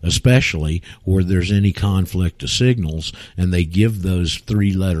night, especially where there's any conflict of signals, and they give those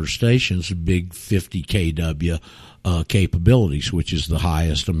 3-letter stations big 50 kW capabilities, which is the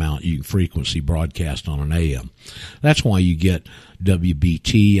highest amount you can frequency broadcast on an AM. That's why you get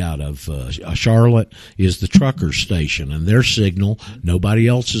WBT out of Charlotte is the trucker station, and their signal, nobody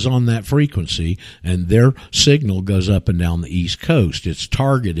else is on that frequency, and their signal goes up and down the East Coast. It's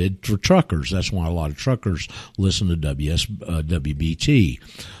targeted for truckers. That's why a lot of truckers listen to WBT.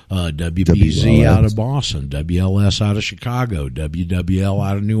 WBZ out of Boston, WLS out of Chicago, WWL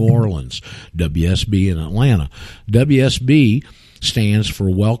out of New Orleans, WSB in Atlanta. WSB stands for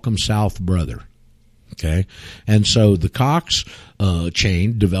Welcome South Brother. Okay. And so the Cox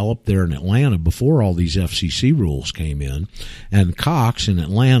chain developed there in Atlanta before all these FCC rules came in. And Cox in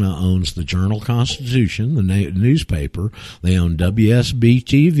Atlanta owns the Journal-Constitution, the newspaper. They own WSB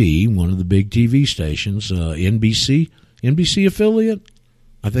TV, one of the big TV stations, NBC affiliate.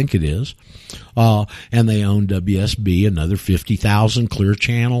 I think it is. And they own WSB, another 50,000 clear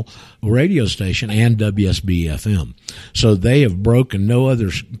channel radio station, and WSB FM. So they have broken no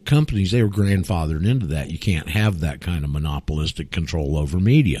other companies. They were grandfathered into that. You can't have that kind of monopolistic control over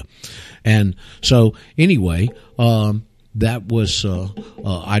media. And so anyway, that was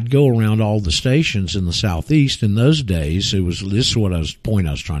I'd go around all the stations in the Southeast. In those days, this is what point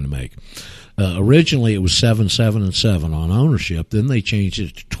I was trying to make. Originally, it was 7, 7, and 7 on ownership. Then they changed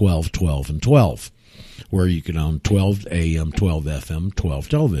it to 12, 12, and 12, where you could own 12 AM, 12 FM, 12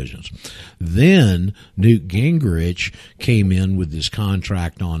 televisions. Then Newt Gingrich came in with this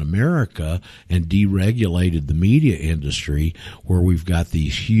contract on America and deregulated the media industry, where we've got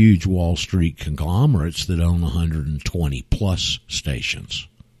these huge Wall Street conglomerates that own 120 plus stations.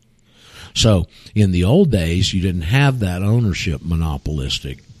 So in the old days, you didn't have that ownership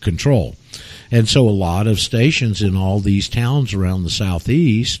monopolistic control. And so a lot of stations in all these towns around the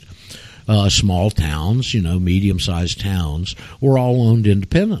Southeast, small towns, medium-sized towns, were all owned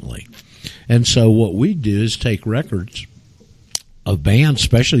independently. And so what we do is take records of bands,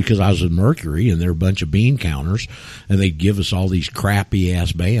 especially because I was at Mercury and they're a bunch of bean counters, and they'd give us all these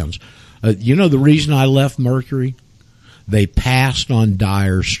crappy-ass bands. The reason I left Mercury? They passed on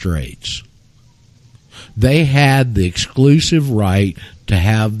Dire Straits. They had the exclusive right to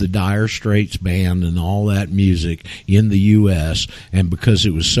have the Dire Straits band and all that music in the U.S., and because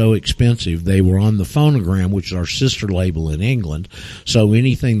it was so expensive, they were on the Phonogram, which is our sister label in England, so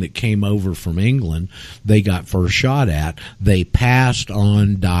anything that came over from England, they got first shot at. They passed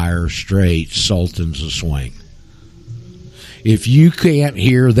on Dire Straits' Sultans of Swing. If you can't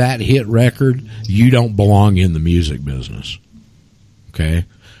hear that hit record, you don't belong in the music business. Okay?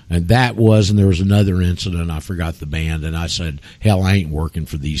 And there was another incident, I forgot the band, and I said, hell, I ain't working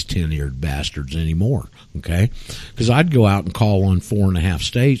for these 10-eared bastards anymore, okay? Because I'd go out and call on 4.5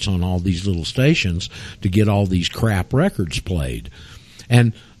 states on all these little stations to get all these crap records played.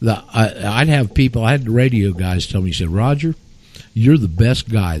 And I'd have people, I had the radio guys tell me, he said, Roger, you're the best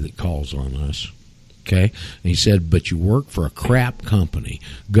guy that calls on us. Okay? And he said, but you work for a crap company.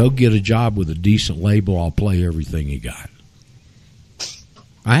 Go get a job with a decent label. I'll play everything you got.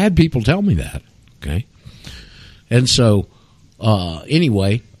 I had people tell me that. Okay? And so,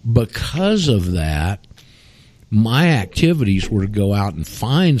 anyway, because of that, my activities were to go out and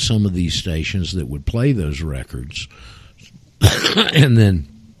find some of these stations that would play those records and then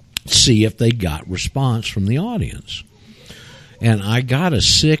see if they got response from the audience. And I got a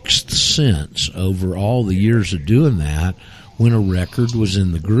sixth sense over all the years of doing that when a record was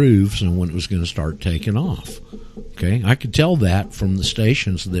in the grooves and when it was going to start taking off. Okay, I could tell that from the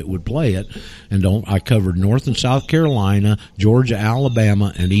stations that would play it, and I covered North and South Carolina, Georgia,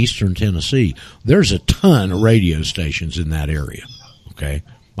 Alabama, and Eastern Tennessee. There's a ton of radio stations in that area. Okay,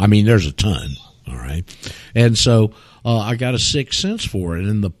 I mean there's a ton. All right, and so I got a sixth sense for it,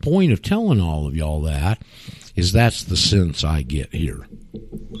 and the point of telling all of y'all that is that's the sense I get here.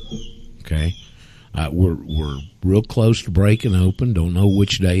 Okay. We're real close to breaking open. Don't know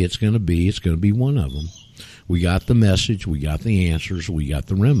which day it's going to be. It's going to be one of them. We got the message. We got the answers. We got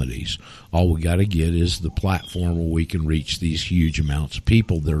the remedies. All we got to get is the platform where we can reach these huge amounts of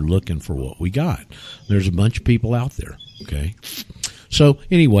people that are looking for what we got. There's a bunch of people out there. Okay. So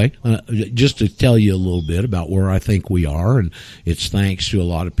anyway, just to tell you a little bit about where I think we are, and it's thanks to a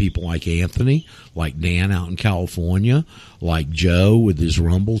lot of people like Anthony, like Dan out in California, like Joe with his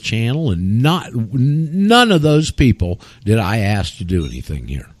Rumble channel, and none of those people did I ask to do anything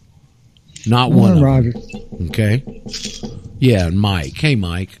here. Not one of them. Roger. Okay? Yeah, and Mike. Hey,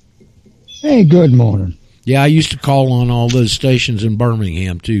 Mike. Hey, good morning. Yeah, I used to call on all those stations in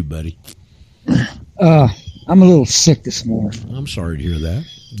Birmingham too, buddy. I'm a little sick this morning. I'm sorry to hear that.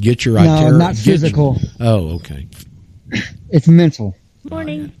 Get your No, not physical. Oh, okay. It's mental.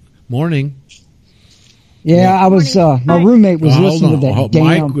 Morning. Morning. Yeah, I was. My roommate was listening to that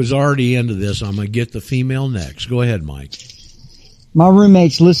damn. Mike was already into this. I'm going to get the female next. Go ahead, Mike. My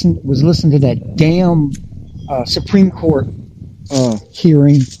roommate was listening to that damn Supreme Court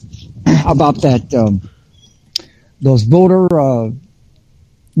hearing about that those voter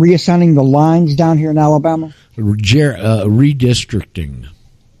reassigning the lines down here in Alabama. Redistricting.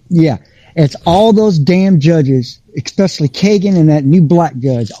 Yeah, it's all those damn judges, especially Kagan and that new black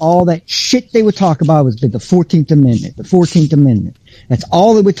judge. All that shit they would talk about was the 14th Amendment. The 14th Amendment. That's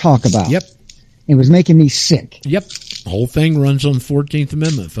all they would talk about. Yep. It was making me sick. Yep. The whole thing runs on the 14th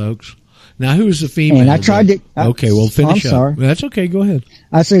Amendment, folks. Now, who's the female? And I tried to. Okay, well, finish up. Sorry. That's okay. Go ahead.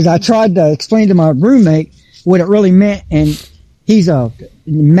 I tried to explain to my roommate what it really meant, and he's a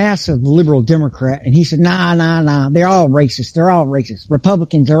massive liberal Democrat, and he said, nah, they're all racist. They're all racist.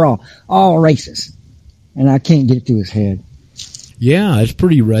 Republicans are all racist. And I can't get it through his head. Yeah, it's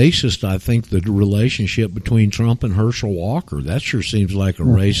pretty racist, I think, the relationship between Trump and Herschel Walker. That sure seems like a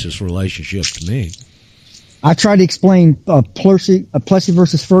racist relationship to me. I tried to explain Plessy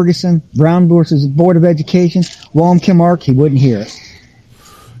versus Ferguson, Brown versus Board of Education, Wong Kim Ark. He wouldn't hear it.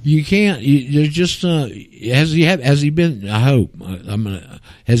 You can't. You're just. Has he been? I hope.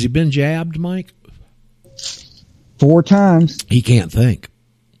 Has he been jabbed, Mike? 4 times. He can't think.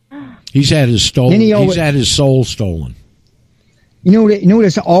 He's had his had his soul stolen. You know what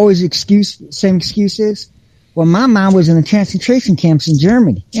his always same excuse is? Well, my mom was in the concentration camps in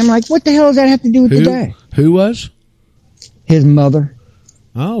Germany. And I'm like, what the hell does that have to do with today? Who was? His mother.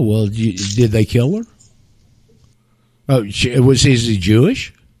 Oh, well, did they kill her? Oh, is he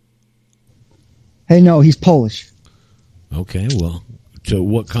Jewish? Hey, no, he's Polish. Okay, well, so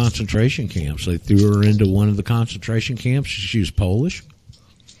what concentration camps? They threw her into one of the concentration camps? She was Polish?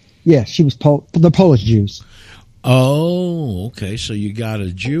 Yeah, she was the Polish Jews. Oh, okay. So you got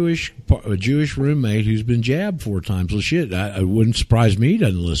a Jewish roommate who's been jabbed 4 times. Well, shit, it wouldn't surprise me he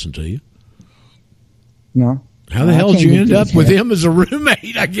doesn't listen to you. No. How the hell did you end up with him as a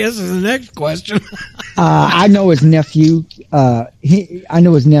roommate, I guess, is the next question. I know his nephew. I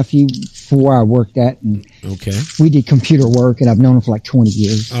know his nephew for where I worked at. And okay. We did computer work, and I've known him for like 20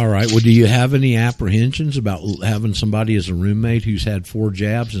 years. All right. Well, do you have any apprehensions about having somebody as a roommate who's had 4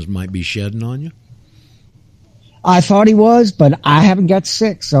 jabs and might be shedding on you? I thought he was, but I haven't got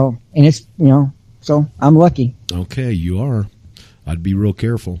sick, so I'm lucky. Okay, you are. I'd be real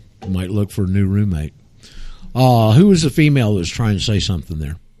careful. You might look for a new roommate. Who was the female that was trying to say something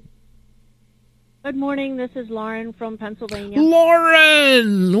there? Good morning. This is Lauren from Pennsylvania.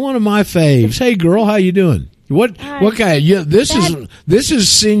 Lauren, one of my faves. Hey, girl, how you doing? What kind? Yeah, this is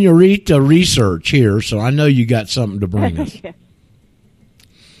senorita research here, so I know you got something to bring us.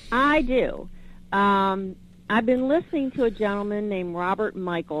 I do. I've been listening to a gentleman named Robert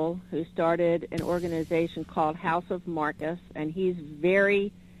Michael who started an organization called House of Marcus, and he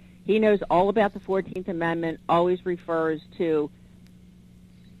knows all about the 14th Amendment, always refers to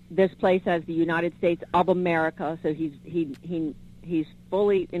this place as the United States of America, so he's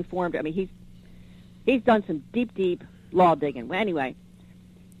fully informed. I mean, he's done some deep law digging. Well, anyway,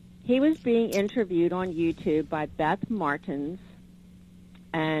 he was being interviewed on YouTube by Beth Martins,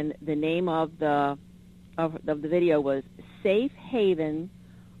 and the name of the video was Safe Haven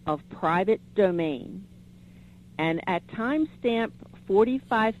of Private Domain. And at timestamp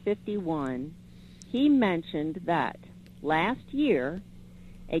 4551, he mentioned that last year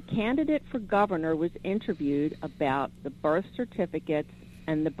a candidate for governor was interviewed about the birth certificates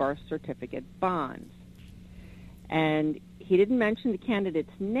and the birth certificate bonds. And he didn't mention the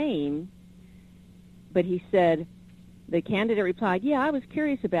candidate's name, but he said, the candidate replied, yeah, I was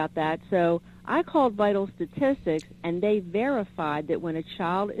curious about that, so I called Vital Statistics, and they verified that when a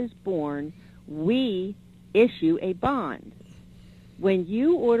child is born, we issue a bond. When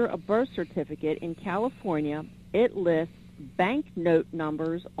you order a birth certificate in California, it lists banknote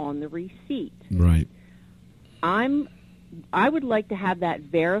numbers on the receipt. Right. I would like to have that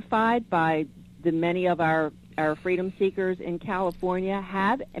verified by the many of our freedom seekers in California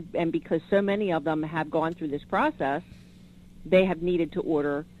and because so many of them have gone through this process, they have needed to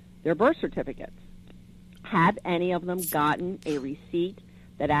order their birth certificates. Have any of them gotten a receipt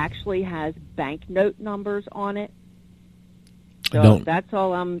that actually has banknote numbers on it? So that's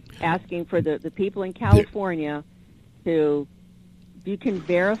all I'm asking for the people in California to, if you can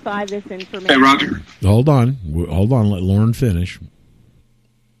verify this information. Hey, Roger. Hold on. Let Lauren finish.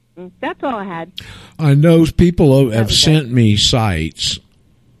 That's all I had. I know people have sent me sites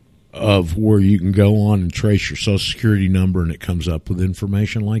of where you can go on and trace your Social Security number and it comes up with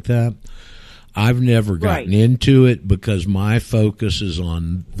information like that. I've never gotten into it because my focus is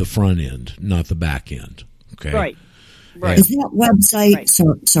on the front end, not the back end. Okay. Right. Is that website,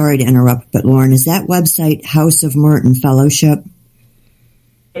 sorry to interrupt, but Lauren, is that website House of Merton Fellowship?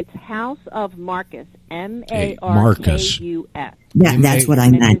 It's House of Marcus, M-A-R-K-U-S. Yeah, that's what I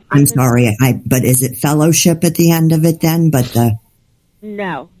meant. I'm sorry. But is it fellowship at the end of it then?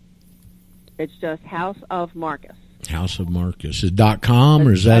 No. It's just House of Marcus. House of Marcus. Is it .com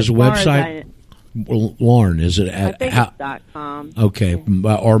or is that a website? Well, Lauren, is it I think it's .com. Okay,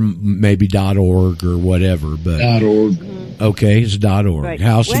 or maybe .org or whatever. But .org. Okay, it's .org. Right.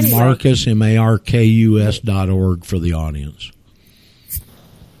 House of Marcus, MARKUS.org for the audience.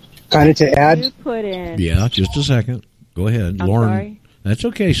 Kind of to add? You put in... Yeah, just a second. Go ahead. I'm Lauren. Sorry? That's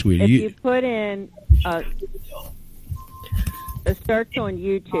okay, sweetie. If you put in a search on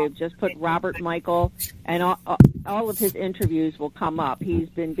YouTube, just put Robert Michael, and all of his interviews will come up. He's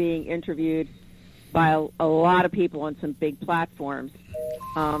been being interviewed by a lot of people on some big platforms.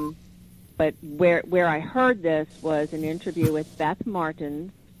 But where I heard this was an interview with Beth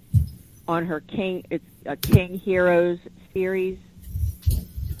Martins on her King Heroes series,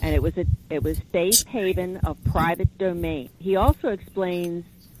 and it was safe haven of private domain. He also explains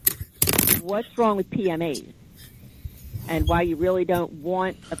what's wrong with PMAs and why you really don't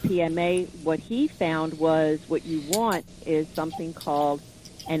want a PMA. What he found was what you want is something called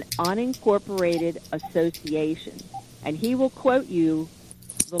an unincorporated association. And he will quote you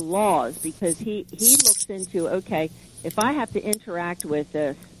the laws because he looks into, okay, if I have to interact with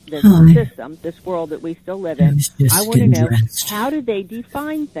this system, this world that we still live in, I want to know how do they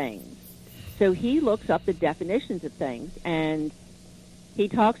define things. So he looks up the definitions of things, and he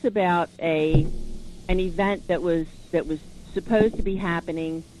talks about an event that was supposed to be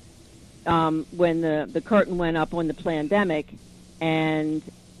happening when the curtain went up on the pandemic, and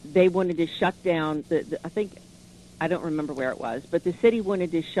they wanted to shut down I don't remember where it was, but the city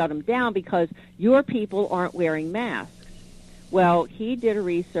wanted to shut them down because your people aren't wearing masks. Well, he did a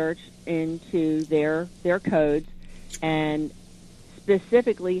research into their codes, and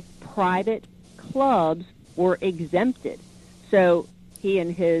specifically private clubs were exempted. So he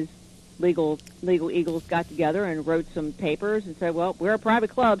and his legal eagles got together and wrote some papers and said, well, we're a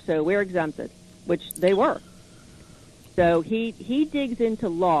private club, so we're exempted, which they were. So he digs into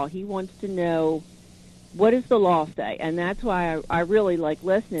law. He wants to know, what does the law say? And that's why I really like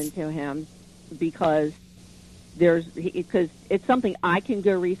listening to him, because it's something I can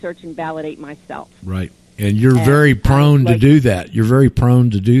go research and validate myself. Right. And you're very prone to do that. You're very prone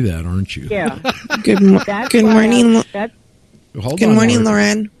to do that, aren't you? Yeah. Good morning. Good morning,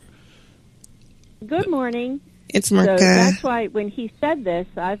 Lauren. Good morning. It's Marka. So that's why when he said this,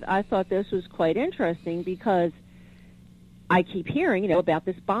 I thought this was quite interesting, because I keep hearing, about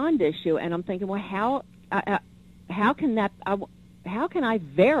this bond issue, and I'm thinking, well, how can I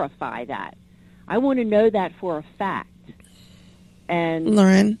verify that? I want to know that for a fact. And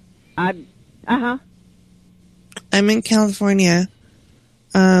Lauren, I'm in California.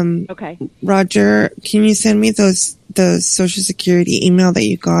 Okay. Roger, can you send me the Social Security email that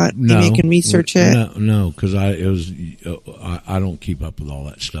you got? No, maybe I can research it. No, because I don't keep up with all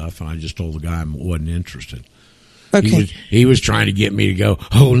that stuff, and I just told the guy I wasn't interested. Okay. He was trying to get me to go,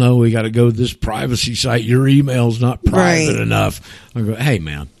 oh no, we got to go to this privacy site. Your email's not private enough. I go, hey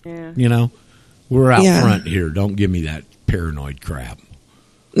man, we're out front here. Don't give me that paranoid crap.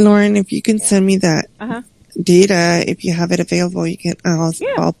 Lauren, if you can send me that data, if you have it available, you can.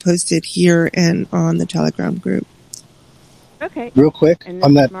 I'll post it here and on the Telegram group. Okay. Real quick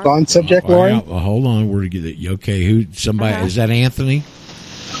on that bond subject, Lauren. Hold on, we're gonna get okay. Who? Somebody? Is that Anthony?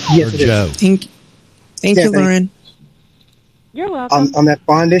 Yes, or Joe? Thank you, Lauren. You're welcome. On that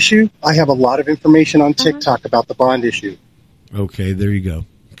bond issue, I have a lot of information on TikTok about the bond issue. Okay, there you go.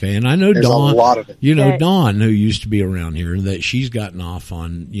 Okay, and I know There's Dawn. a lot of it. Dawn, who used to be around here, that she's gotten off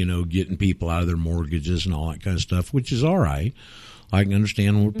on getting people out of their mortgages and all that kind of stuff, which is all right. I can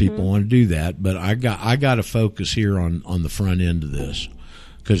understand where people want to do that, but I got to focus here on the front end of this,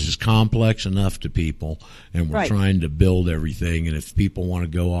 because it's complex enough to people, and we're trying to build everything. And if people want to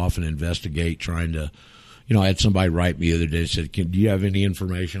go off and investigate, trying to. I had somebody write me the other day and said, do you have any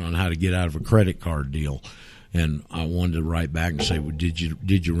information on how to get out of a credit card deal? And I wanted to write back and say, well, did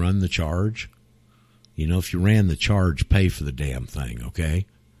you run the charge? If you ran the charge, pay for the damn thing, okay?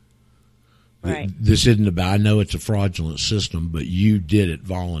 Right. This isn't about, I know it's a fraudulent system, but you did it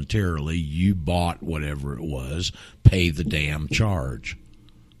voluntarily. You bought whatever it was. Pay the damn charge,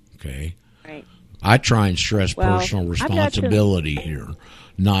 okay? Right. I try and stress personal responsibility here,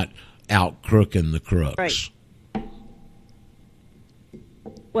 not out crooking the crooks. Right.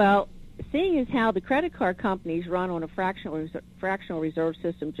 Well, seeing as how the credit card companies run on a fractional reserve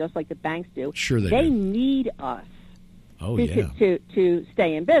system, just like the banks do, sure they need us to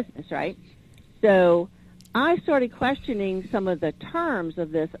stay in business, right? So I started questioning some of the terms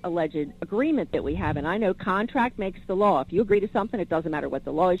of this alleged agreement that we have, and I know contract makes the law. If you agree to something, it doesn't matter what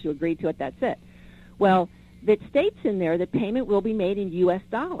the law is. You agree to it, that's it. Well, that states in there that payment will be made in U.S.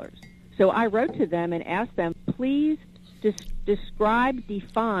 dollars. So I wrote to them and asked them, please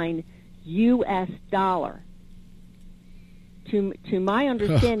define U.S. dollar. To my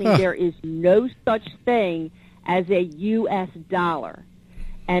understanding, there is no such thing as a U.S. dollar.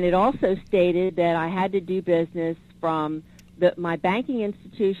 And it also stated that I had to do business from my banking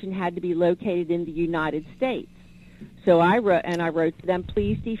institution had to be located in the United States. So I wrote to them,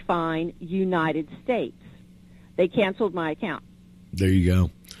 please define United States. They canceled my account. There you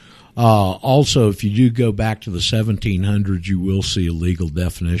go. Also, if you do go back to the 1700s, you will see a legal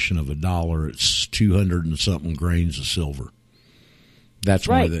definition of a dollar. It's 200 and something grains of silver. That's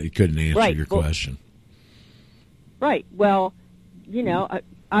why they couldn't answer your question. Right. Well,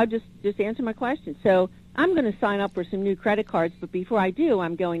 I'll just answer my question. So I'm going to sign up for some new credit cards, but before I do,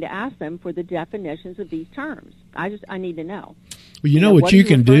 I'm going to ask them for the definitions of these terms. I need to know. Well, you know what you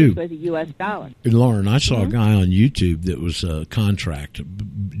can do? As a U.S. dollar. Lauren, I saw a guy on YouTube that was a contract,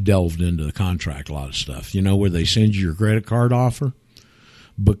 delved into the contract, a lot of stuff. You know, where they send you your credit card offer?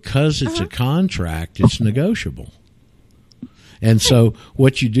 Because it's a contract, it's negotiable. And so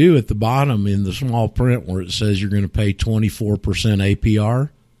what you do at the bottom in the small print where it says you're going to pay 24%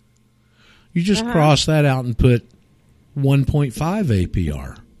 APR, you just cross that out and put 1.5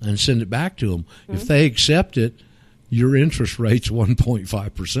 APR and send it back to them. If they accept it, your interest rate's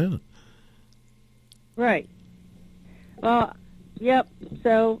 1.5%. Right. Well, yep.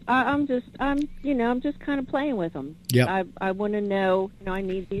 So I'm just kind of playing with them. Yep. I want to know, I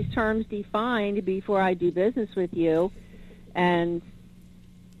need these terms defined before I do business with you. And,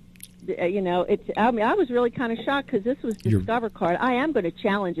 I was really kind of shocked because this was Discover Card. I am going to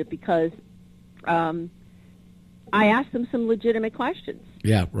challenge it because I asked them some legitimate questions.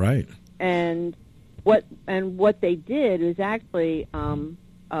 Yeah, right. And what they did is actually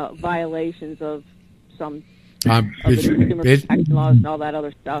violations of some of the consumer protection laws and all that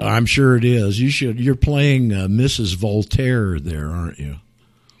other stuff. I'm sure it is. You're playing Mrs. Voltaire there, aren't you?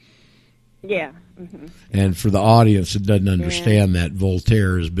 Yeah. Mm-hmm. And for the audience that doesn't understand that,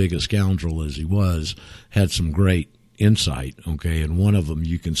 Voltaire, as big a scoundrel as he was, had some great insight, okay? And one of them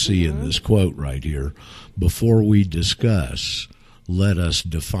you can see in this quote right here. Before we discuss, let us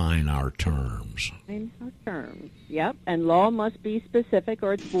define our terms. Our terms, yep. And law must be specific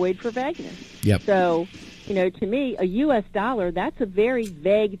or it's void for vagueness. Yep. So, to me, a U.S. dollar, that's a very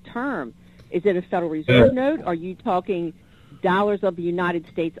vague term. Is it a Federal Reserve note? Are you talking dollars of the United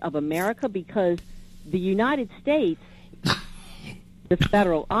States of America? Because the United States, the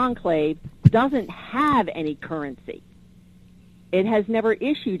federal enclave, doesn't have any currency. It has never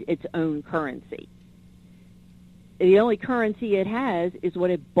issued its own currency. The only currency it has is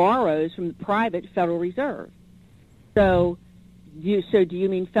what it borrows from the private Federal Reserve. So do you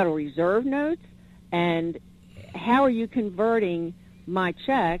mean Federal Reserve notes? And how are you converting my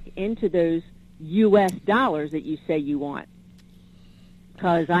check into those U.S. dollars that you say you want?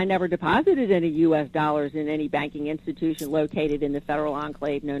 Because I never deposited any U.S. dollars in any banking institution located in the federal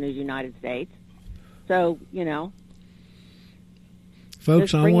enclave known as United States. So,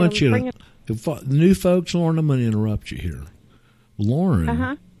 folks, I want you to, new folks, Lauren, I'm going to interrupt you here.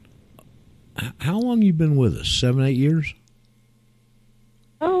 Lauren, how long you been with us? 7, 8 years?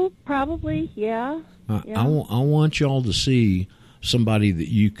 Oh, probably, yeah. I want y'all to see somebody that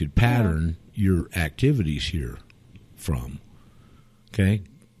you could pattern your activities here from. Okay,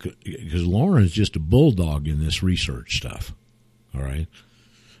 because Lauren's just a bulldog in this research stuff, all right?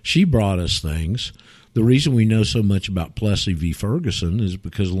 She brought us things. The reason we know so much about Plessy v. Ferguson is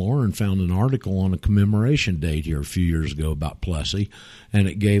because Lauren found an article on a commemoration date here a few years ago about Plessy, and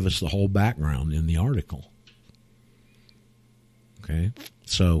it gave us the whole background in the article. Okay,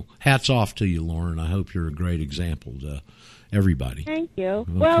 so hats off to you, Lauren. I hope you're a great example to everybody. Thank you.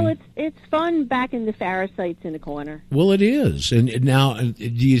 Okay. Well, it's fun backing the Pharisees in the corner. Well, it is. And now, do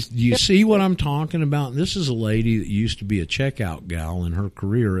you see what I'm talking about? This is a lady that used to be a checkout gal in her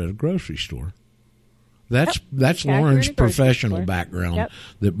career at a grocery store. That's Lauren's professional background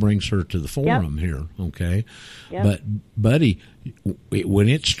that brings her to the forum here, okay? Yep. But, buddy, when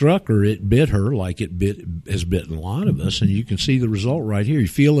it struck her, it bit her like it has bitten a lot of us, and you can see the result right here. You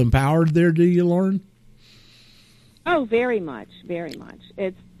feel empowered there, do you, Lauren? Oh, very much, very much.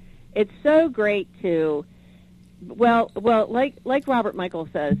 It's so great to, like Robert Michael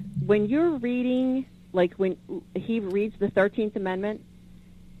says, when you're reading, like when he reads the 13th Amendment,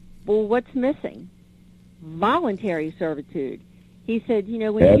 well, what's missing? Voluntary servitude. He said,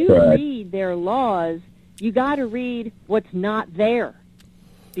 when read their laws, you got to read what's not there,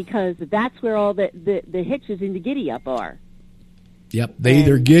 because that's where all the hitches in the giddy-up are. Yep, they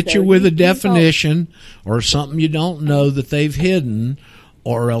either get you with a definition or something you don't know that they've hidden,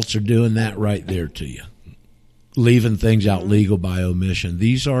 or else they're doing that right there to you, leaving things out legal by omission.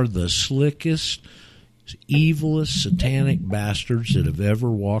 These are the slickest, evilest, satanic bastards that have ever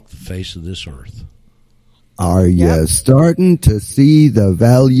walked the face of this earth. Are you starting to see the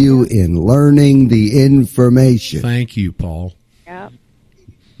value in learning the information? Thank you, Paul. Yep.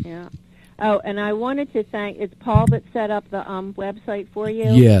 Yeah. Oh, and I wanted to thank, it's Paul that set up the website for you?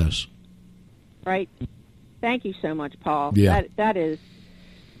 Yes. Right? Thank you so much, Paul. Yeah.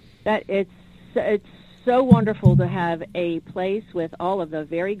 It's so wonderful to have a place with all of the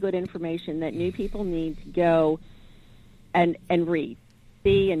very good information that new people need to go and read.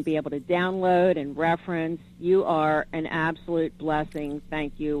 see and be able to download and reference. You are an absolute blessing.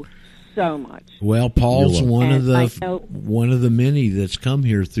 Thank you so much. Well, Paul's one of the many that's come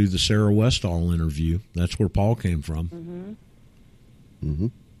here through the Sarah Westall interview. That's where Paul came from. Mm-hmm. Mm-hmm.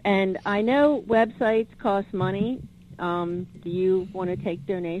 And I know websites cost money. Do you want to take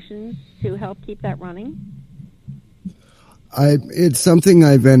donations to help keep that running? It's something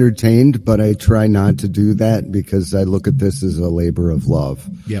I've entertained, but I try not to do that because I look at this as a labor of love.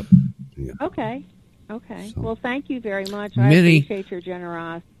 Yep. Yeah. Okay. So. Well, thank you very much. I appreciate your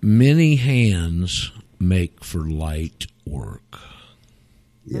generosity. Many hands make for light work.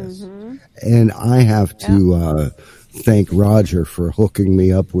 Yes. Mm-hmm. And I have to thank Roger for hooking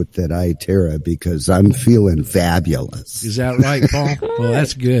me up with that iTerra because I'm feeling fabulous. Is that right, Paul? Well,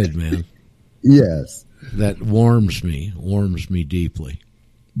 that's good, man. Yes. That warms me deeply.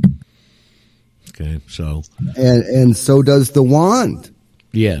 Okay, so. And so does the wand.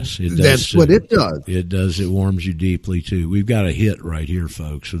 Yes, it does. That's what it does. It does. It warms you deeply, too. We've got a hit right here,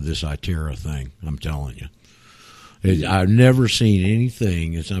 folks, with this iTerra thing. I'm telling you. I've never seen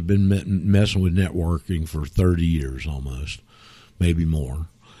anything. I've been messing with networking for 30 years almost, maybe more.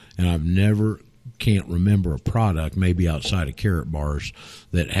 And I've can't remember a product, maybe outside of Carrot Bars,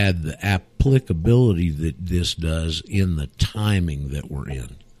 that had the applicability that this does in the timing that we're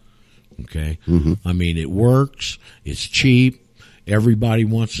in. Okay? Mm-hmm. I mean, it works. It's cheap. Everybody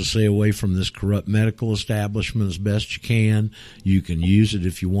wants to stay away from this corrupt medical establishment as best you can. You can use it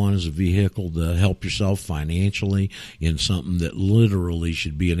if you want as a vehicle to help yourself financially in something that literally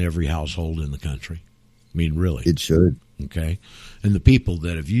should be in every household in the country. I mean, really. It should. Okay? And the people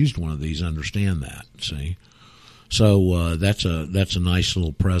that have used one of these understand that, see? So that's a nice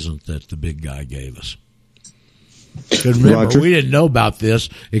little present that the big guy gave us. Because remember, Roger, we didn't know about this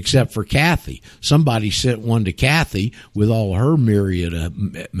except for Kathy. Somebody sent one to Kathy with all her myriad of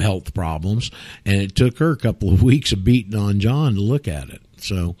health problems, and it took her a couple of weeks of beating on John to look at it.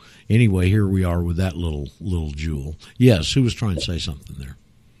 So anyway, here we are with that little jewel. Yes, who was trying to say something there?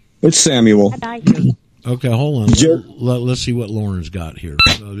 It's Samuel. Okay, hold on. Let's see what Lauren's got here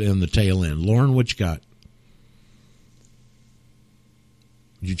in the tail end. Lauren, what you got?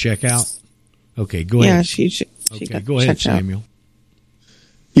 Did you check out? Okay, go ahead. Yeah, she go ahead, Samuel.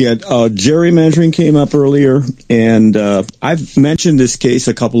 Yeah, gerrymandering came up earlier, and I've mentioned this case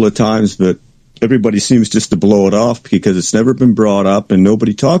a couple of times, but everybody seems just to blow it off because it's never been brought up and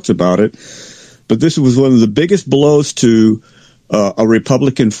nobody talks about it. But this was one of the biggest blows to a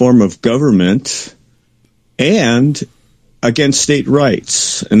Republican form of government and against state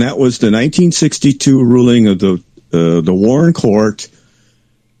rights, and that was the 1962 ruling of the Warren Court,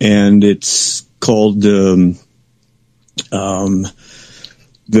 and it's called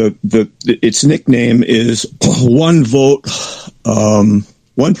its nickname is One Vote,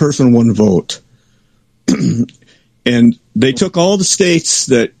 One Person, One Vote. And they took all the states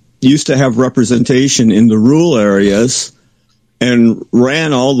that used to have representation in the rural areas and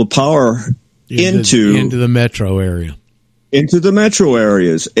ran all the power into the metro area. Into the metro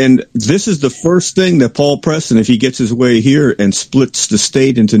areas. And this is the first thing that Paul Preston, if he gets his way here and splits the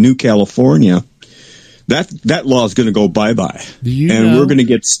state into New California, that law is going to go bye-bye. And we're going to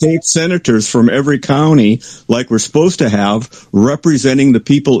get state senators from every county like we're supposed to have representing the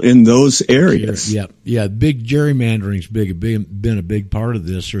people in those areas. Yeah. Big gerrymandering's been a big part of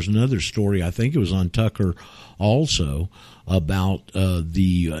this. There's another story, I think it was on Tucker also, about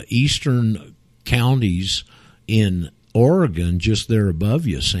the eastern counties in Oregon, just there above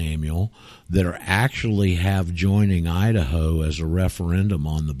you, Samuel, that are actually have joining Idaho as a referendum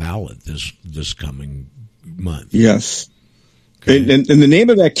on the ballot this coming month. Yes. Okay. And the name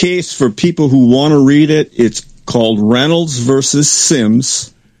of that case, for people who want to read it, it's called Reynolds versus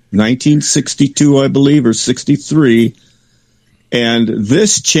Sims, 1962, I believe, or 63. And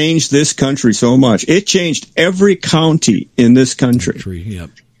this changed this country so much. It changed every county in this country. Yep.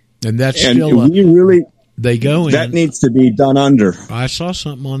 And that's still they go in. That needs to be done under. I saw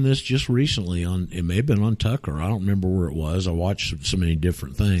something on this just recently. It may have been on Tucker. I don't remember where it was. I watched so many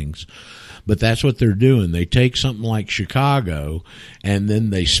different things. But that's what they're doing. They take something like Chicago and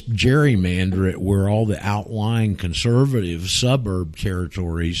then they gerrymander it where all the outlying conservative suburb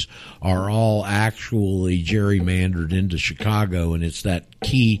territories are all actually gerrymandered into Chicago, and it's that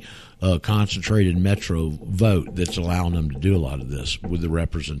key concentrated metro vote that's allowing them to do a lot of this with the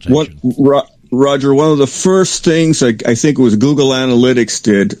representation. Roger, one of the first things I think it was Google Analytics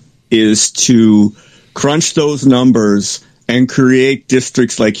did is to crunch those numbers and create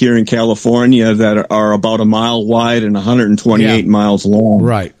districts like here in California that are about a mile wide and 128 miles long.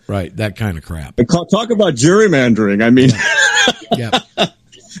 Right. That kind of crap. Talk about gerrymandering. I mean,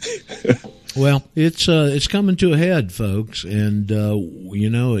 Well, it's coming to a head, folks, and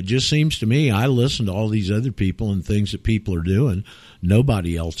it just seems to me, I listen to all these other people and things that people are doing.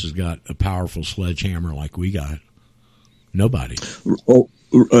 Nobody else has got a powerful sledgehammer like we got. Nobody. Oh,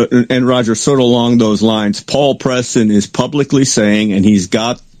 and Roger, sort of along those lines, Paul Preston is publicly saying, and he's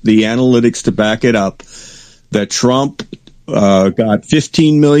got the analytics to back it up, that Trump got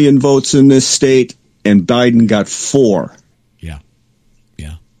 15 million votes in this state and Biden got 4. Yeah.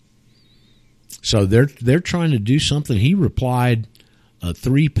 So they're trying to do something. He replied a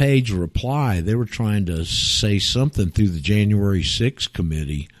 3-page reply. They were trying to say something through the January 6th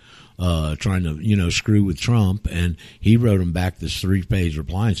committee, trying to, screw with Trump, and he wrote him back this 3-page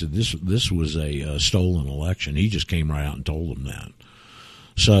reply and said this was a stolen election. He just came right out and told them that.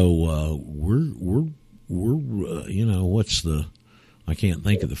 So we're I can't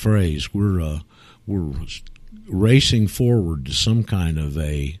think of the phrase. We're racing forward to some kind of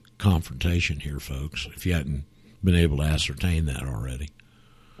a confrontation here, folks, if you hadn't been able to ascertain that already.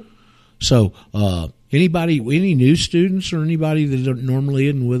 So any new students or anybody that normally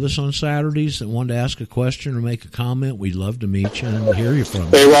isn't with us on Saturdays that want to ask a question or make a comment, we'd love to meet you and hear you from you.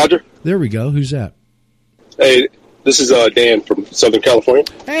 Hey, Roger. There we go. Who's that? Hey, this is Dan from Southern California.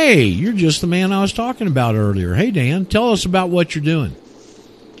 Hey, you're just the man I was talking about earlier. Hey, Dan, tell us about what you're doing.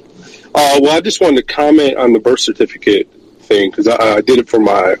 Well, I just wanted to comment on the birth certificate thing because I did it for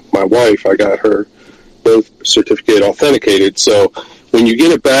my wife. I got her birth certificate authenticated. So when you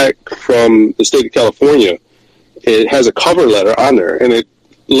get it back from the state of California, it has a cover letter on there, and it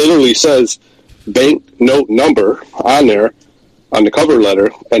literally says bank note number on there on the cover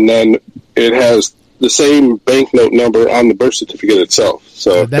letter, and then it has the same banknote number on the birth certificate itself.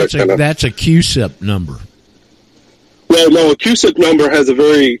 So that's a QSIP number. Well, no, a QSIP number has a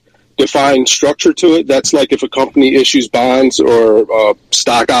very defined structure to it. That's like if a company issues bonds or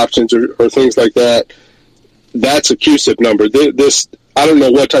stock options or things like that. That's a QSIP number. This I don't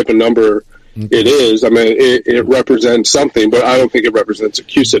know what type of number it is. I mean, it represents something, but I don't think it represents a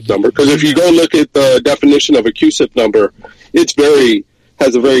QSIP number. Because if you go look at the definition of a QSIP number, it's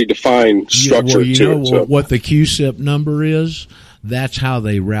has a very defined structure to it. So. What the QSIP number is? That's how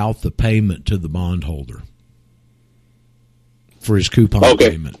they route the payment to the bondholder for his coupon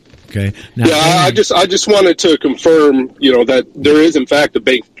payment. Okay. Now, I just wanted to confirm, that there is in fact a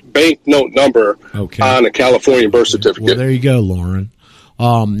bank note number on a California birth certificate. Well, there you go, Lauren.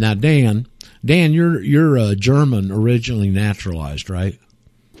 Now, Dan, you're German originally naturalized, right?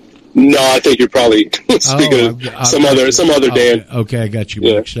 No, I think you're probably speaking of some other Dan. Okay, I got you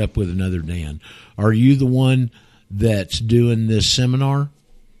mixed up with another Dan. Are you the one that's doing this seminar?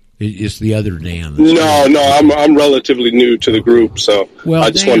 It's the other Dan. No, I'm relatively new to the group, so I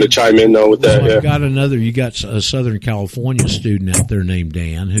just wanted to chime in though with that. You got a Southern California student out there named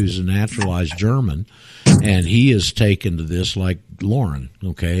Dan who's a naturalized German, and he is taken to this like Lauren,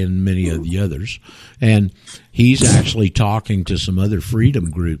 and many of the others. And he's actually talking to some other freedom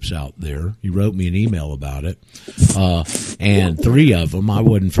groups out there. He wrote me an email about it. And 3 of them, I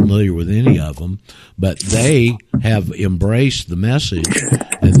wasn't familiar with any of them, but they have embraced the message,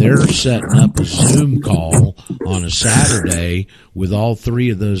 and they're setting up a Zoom call on a Saturday with all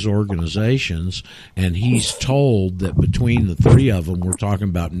 3 of those organizations. And he's told that between the 3 of them, we're talking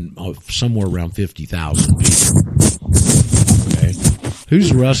about somewhere around 50,000 people. Okay.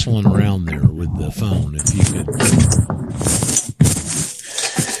 Who's rustling around there with the phone? If you could,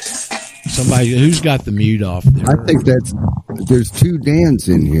 somebody who's got the mute off there. I think there's 2 Dans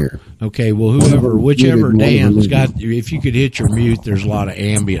in here. Okay, well, whichever Dan's got, if you could hit your mute, there's a lot of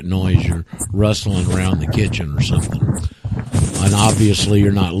ambient noise. You're rustling around the kitchen or something, and obviously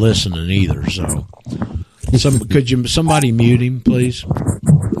you're not listening either. So, somebody mute him, please?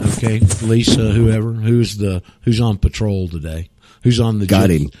 Okay, Lisa, whoever, who's on patrol today? Who's on the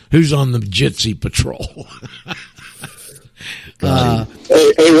Jitsi patrol?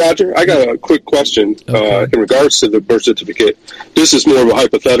 Hey, Roger, I got a quick question in regards to the birth certificate. This is more of a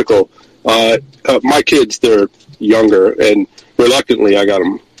hypothetical. My kids, they're younger, and reluctantly I got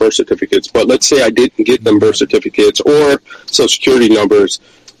them birth certificates. But let's say I didn't get them birth certificates or Social Security numbers.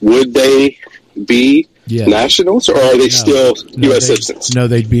 Would they be nationals, or are they still U.S. citizens? No,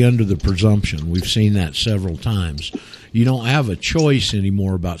 they'd be under the presumption. We've seen that several times. You don't have a choice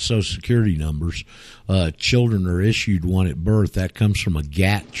anymore about Social Security numbers. Children are issued one at birth. That comes from a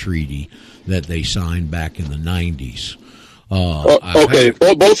GATT treaty that they signed back in the 90s.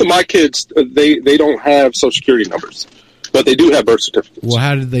 Both of my kids, they don't have Social Security numbers, but they do have birth certificates. Well,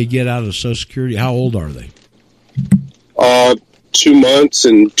 how did they get out of Social Security? How old are they? 2 months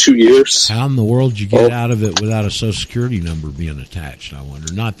and 2 years. How in the world did you get out of it without a Social Security number being attached? I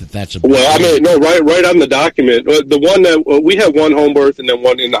wonder. Not that that's a well. I mean, no, right on the document. The one that we have one home birth and then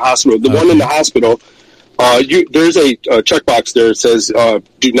one in the hospital. The one in the hospital, there's a checkbox there that says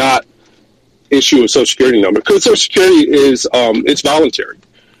do not issue a Social Security number because Social Security is it's voluntary.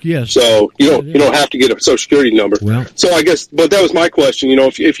 Yes. So you don't have to get a Social Security number. Well, so I guess, but that was my question.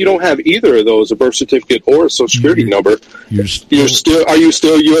 If you don't have either of those, a birth certificate or a Social Security number, are you still a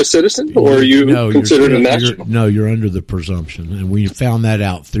U.S. citizen, or are you considered a national? You're under the presumption, and we found that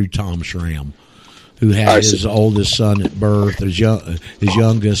out through Tom Schramm, who had his oldest son at birth, his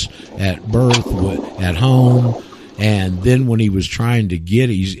youngest at birth at home. And then when he was trying to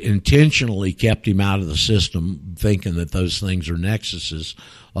he intentionally kept him out of the system, thinking that those things are nexuses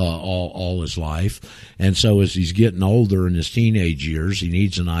all his life. And so as he's getting older in his teenage years, he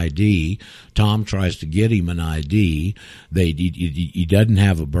needs an ID. Tom tries to get him an ID. He doesn't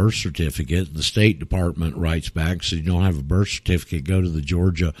have a birth certificate. The State Department writes back, says, you don't have a birth certificate, go to the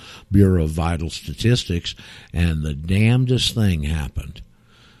Georgia Bureau of Vital Statistics. And the damnedest thing happened.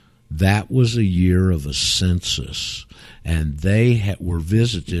 That was a year of a census, and they were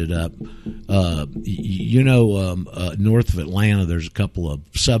visited up, north of Atlanta. There's a couple of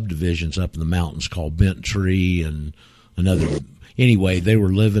subdivisions up in the mountains called Bent Tree and another. Anyway, they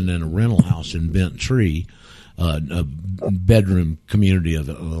were living in a rental house in Bent Tree, a bedroom community of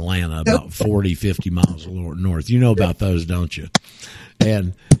Atlanta, about 40, 50 miles north. You know about those, don't you?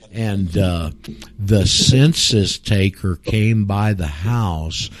 And the census taker came by the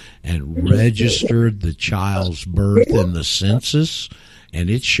house and registered the child's birth in the census, and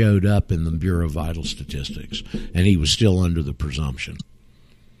it showed up in the Bureau of Vital Statistics, and he was still under the presumption.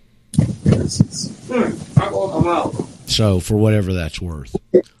 So for whatever that's worth.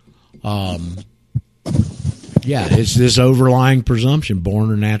 Yeah, it's this overlying presumption.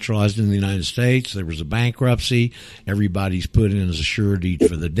 Born or naturalized in the United States. There was a bankruptcy. Everybody's put in as a surety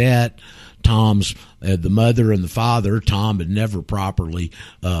for the debt. Tom's the mother and the father. Tom had never properly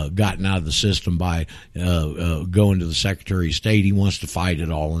gotten out of the system by going to the Secretary of State. He wants to fight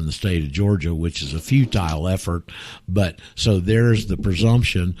it all in the state of Georgia, which is a futile effort. But so there's the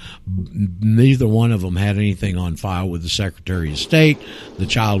presumption. Neither one of them had anything on file with the Secretary of State. The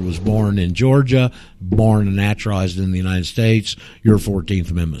child was born in Georgia, born and naturalized in the United States. You're a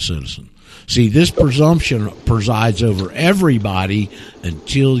 14th Amendment citizen. See, this presumption presides over everybody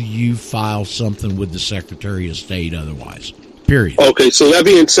until you file something with the Secretary of State otherwise. Period. Okay, so that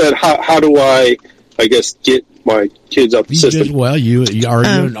being said, how do I guess, get my kids up the system? Are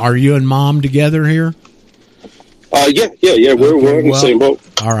you and Mom together here? Yeah. We're in the same boat.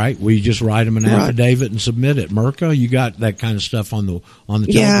 All right. Will you just write them an affidavit and submit it? Mirka, you got that kind of stuff on the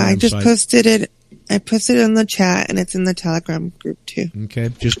Telegram I just site? posted it. I posted it in the chat, and it's in the Telegram group, too. Okay.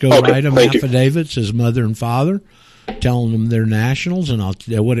 Just go write them affidavits as mother and father, telling them they're nationals, and I'll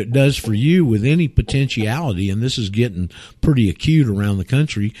tell you what it does for you with any potentiality, and this is getting pretty acute around the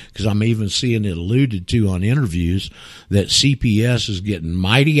country because I'm even seeing it alluded to on interviews that CPS is getting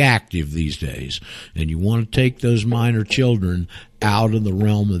mighty active these days, and you want to take those minor children out of the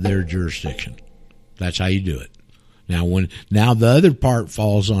realm of their jurisdiction. That's how you do it. Now the other part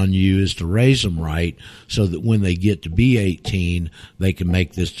falls on you is to raise them right so that when they get to be 18, they can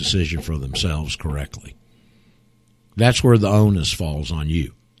make this decision for themselves correctly. That's where the onus falls on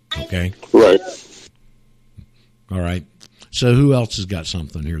you. Okay? Right. All right. So who else has got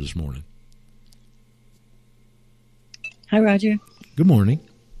something here this morning? Hi, Roger. Good morning.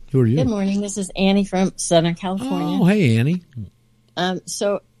 Who are you? Good morning. This is Annie from Southern California. Oh, hey, Annie.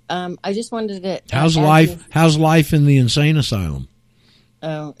 I just wanted to. How's life? How's life in the insane asylum?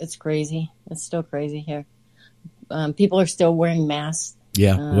 Oh, it's crazy. It's still crazy here. People are still wearing masks.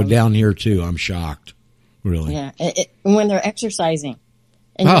 Yeah, well, down here too. I'm shocked. Really. Yeah, when they're exercising,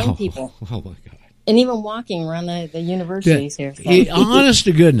 and young people. Oh my God. And even walking around the universities here. Honest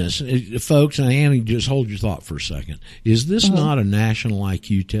to goodness, folks, and Annie, just hold your thought for a second. Is this not a national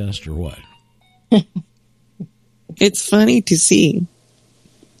IQ test or what? It's funny to see.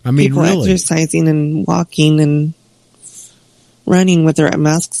 I mean, people really exercising and walking and running with their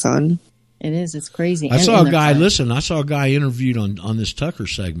masks on. It is. It's crazy. I saw a guy interviewed on this Tucker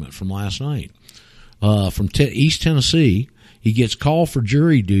segment from last night from East Tennessee. He gets called for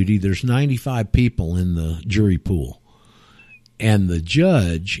jury duty. There's 95 people in the jury pool. And the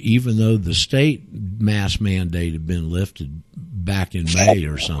judge, even though the state mask mandate had been lifted back in May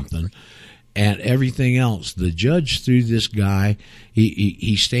or something, and everything else. The judge threw this guy.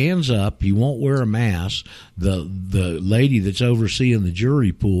 He stands up. He won't wear a mask. The lady that's overseeing the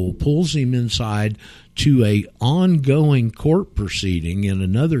jury pool pulls him inside to a ongoing court proceeding in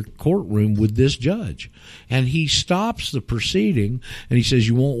another courtroom with this judge. And he stops the proceeding and he says,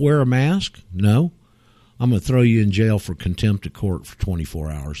 "You won't wear a mask?" "No. I'm going to throw you in jail for contempt of court for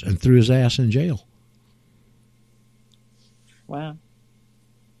 24 hours. And threw his ass in jail. Wow. Okay.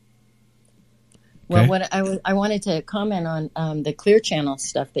 Well, what I wanted to comment on the Clear Channel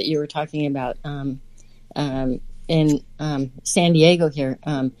stuff that you were talking about in San Diego here.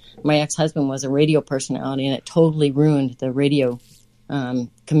 My ex-husband was a radio personality, and it totally ruined the radio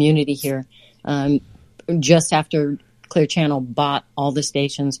community here. Just after Clear Channel bought all the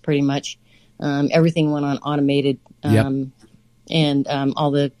stations, pretty much, everything went on automated, and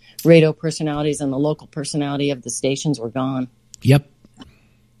all the radio personalities and the local personality of the stations were gone. Yep.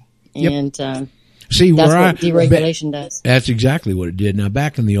 And see, that's where what deregulation does. That's exactly what it did. Now,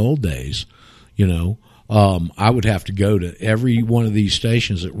 back in the old days, I would have to go to every one of these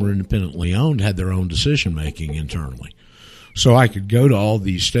stations that were independently owned, had their own decision making internally. So I could go to all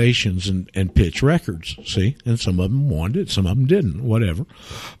these stations and pitch records, see? And some of them wanted it, some of them didn't, whatever.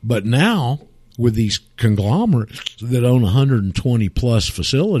 But now, with these conglomerates that own 120 plus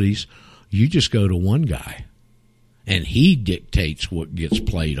facilities, you just go to one guy, and he dictates what gets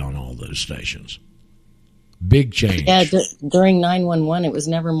played on all those stations. Big change. Yeah, during 9/11, it was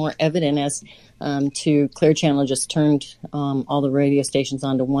never more evident as to Clear Channel just turned all the radio stations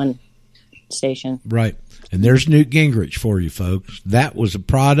onto one station. Right. And there's Newt Gingrich for you, folks. That was a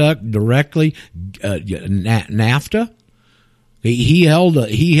product directly, NAFTA. He held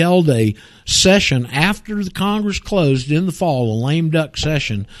a session after the Congress closed in the fall, a lame duck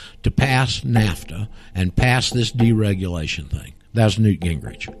session, to pass NAFTA and pass this deregulation thing. That was Newt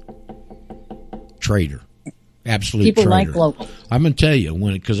Gingrich. Traitor. Absolute People traitor. like local. I'm going to tell you,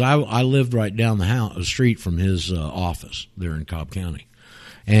 because I lived right down the street from his office there in Cobb County.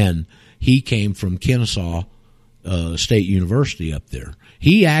 And he came from Kennesaw State University up there.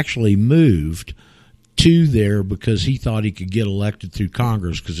 He actually moved to there because he thought he could get elected through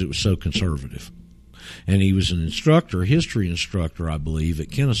Congress because it was so conservative. And he was an instructor, history instructor, I believe,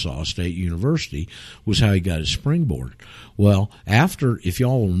 at Kennesaw State University, was how he got his springboard. Well, after, if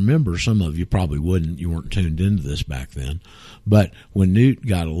y'all remember, some of you probably wouldn't, you weren't tuned into this back then, but when Newt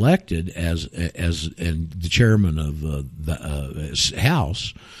got elected as and the chairman of the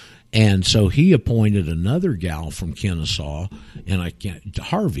House, and so he appointed another gal from Kennesaw, and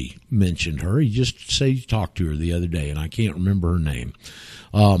Harvey mentioned her. He just said he talked to her the other day, and I can't remember her name.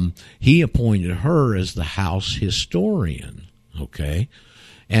 He appointed her as the House historian. Okay,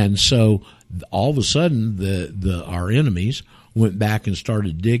 and so all of a sudden, our enemies went back and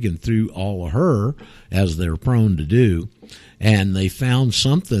started digging through all of her, as they're prone to do, and they found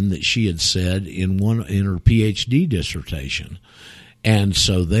something that she had said in her PhD dissertation. And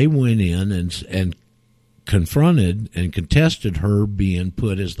so they went in and confronted and contested her being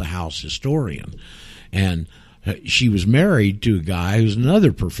put as the House historian. And she was married to a guy who's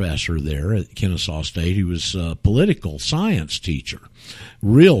another professor there at Kennesaw State, who was a political science teacher.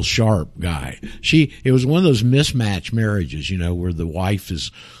 Real sharp guy. It was one of those mismatched marriages, where the wife is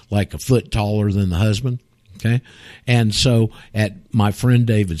like a foot taller than the husband. Okay. And so at my friend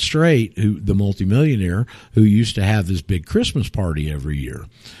David Strait, the multimillionaire who used to have this big Christmas party every year.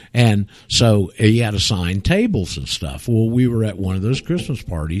 And so he had assigned tables and stuff. Well, we were at one of those Christmas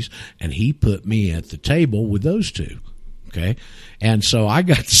parties and he put me at the table with those two. Okay. And so I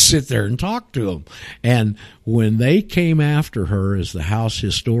got to sit there and talk to them. And when they came after her as the House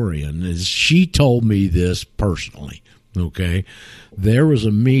historian, as she told me this personally, okay, there was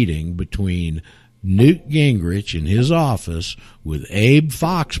a meeting between Newt Gingrich in his office with Abe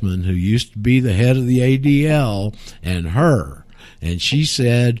Foxman, who used to be the head of the ADL, and her. And she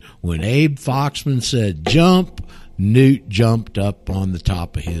said when Abe Foxman said jump, Newt jumped up on the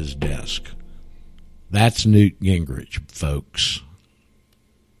top of his desk. That's Newt Gingrich, folks.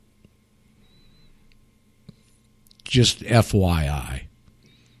 Just FYI.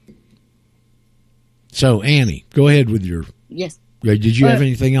 So, Annie, go ahead with your... Yes. Did you have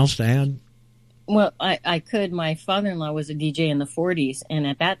anything else to add? Well, I could. My father-in-law was a DJ in the 40s, and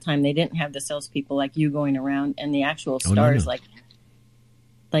at that time, they didn't have the salespeople like you going around and the actual stars like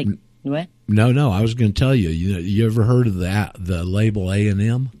what? No, I was going to tell you. You ever heard of the label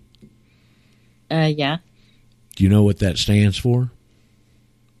A&M? Yeah. Do you know what that stands for?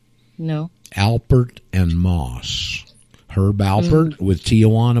 No. Alpert and Moss. Herb Alpert with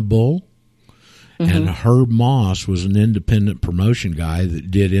Tijuana Bull. And Herb Moss was an independent promotion guy that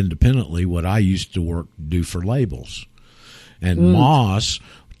did independently what I used to do for labels. And Moss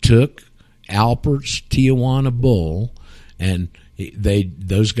took Alpert's Tijuana Bull, and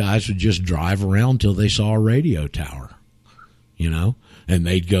those guys would just drive around till they saw a radio tower, and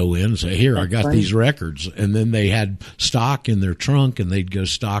they'd go in and say, "Here, I got these records." And then they had stock in their trunk, and they'd go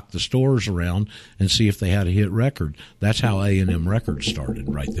stock the stores around and see if they had a hit record. That's how A&M Records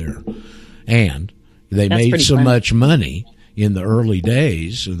started right there. And they made so much money in the early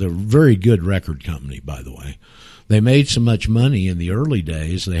days. They're a very good record company, by the way. They made so much money in the early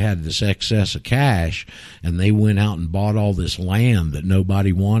days, they had this excess of cash, and they went out and bought all this land that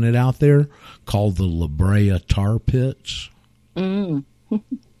nobody wanted out there, called the La Brea Tar Pits. Okay?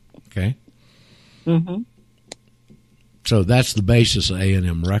 So that's the basis of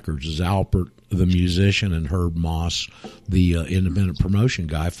A&M Records, is Alpert, the musician, and Herb Moss, the independent promotion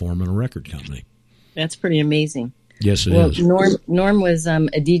guy, forming a record company. That's pretty amazing. Yes, it is. Norm was a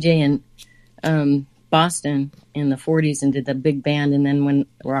DJ in Boston in the 40s and did the big band, and then when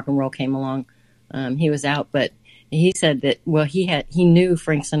rock and roll came along, he was out. But he said that, well, he knew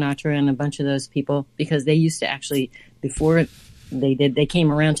Frank Sinatra and a bunch of those people because they used to actually, before they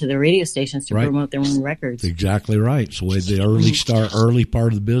came around to the radio stations to promote their own records. That's exactly right. It's the way the early part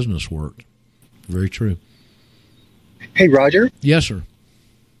of the business worked. Very true. Hey, Roger? Yes, sir.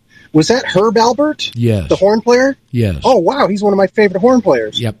 Was that Herb Alpert? Yes. The horn player? Yes. Oh, wow. He's one of my favorite horn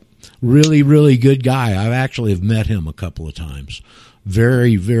players. Yep. Really, really good guy. I actually have met him a couple of times.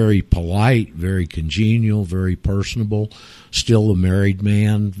 Very, very polite, very congenial, very personable. Still a married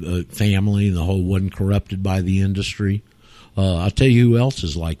man, family, the whole wasn't corrupted by the industry. I'll tell you who else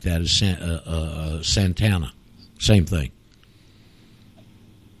is like that is Santana. Same thing.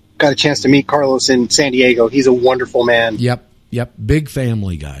 Got a chance to meet Carlos in San Diego. He's a wonderful man. Yep. Big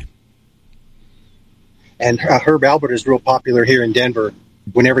family guy. And Herb Alpert is real popular here in Denver.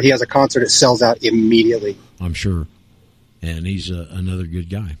 Whenever he has a concert, it sells out immediately. I'm sure. And he's another good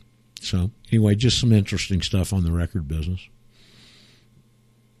guy. So anyway, just some interesting stuff on the record business.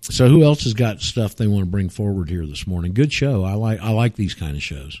 So who else has got stuff they want to bring forward here this morning? Good show. I like these kind of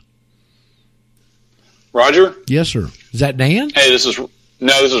shows. Roger? Yes, sir. Is that Dan? Hey, this is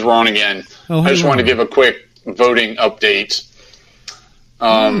Ron again. Oh, I just want to give a quick voting update.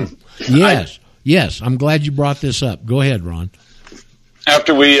 Yes. I'm glad you brought this up. Go ahead, Ron.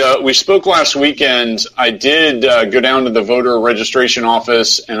 After we spoke last weekend, I did go down to the voter registration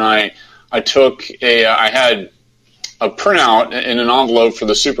office, and I had a printout in an envelope for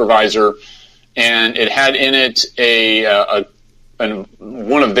the supervisor, and it had in it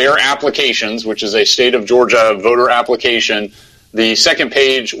one of their applications, which is a state of Georgia voter application. The second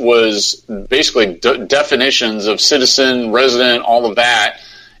page was basically definitions of citizen, resident, all of that,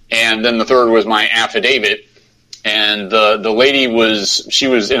 and then the third was my affidavit. And the lady was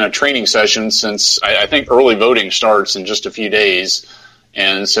in a training session since I think early voting starts in just a few days,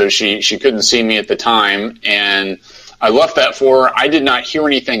 and so she couldn't see me at the time, and I left that for her. I did not hear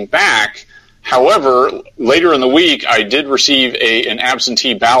anything back. However, later in the week, I did receive an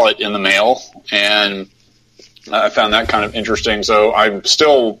absentee ballot in the mail, and I found that kind of interesting. So I'm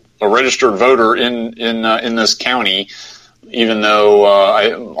still a registered voter in this county, even though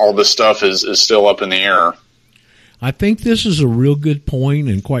all this stuff is still up in the air. I think this is a real good point,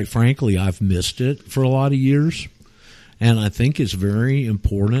 and quite frankly, I've missed it for a lot of years. And I think it's very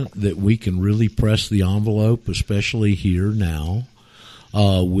important that we can really press the envelope, especially here now,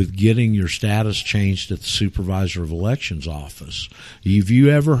 with getting your status changed at the Supervisor of Elections office. Have you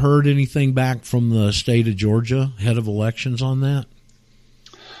ever heard anything back from the state of Georgia, head of elections, on that?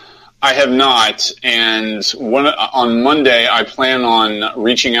 I have not, and on Monday I plan on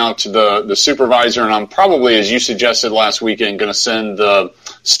reaching out to the supervisor, and I'm probably, as you suggested last weekend, going to send the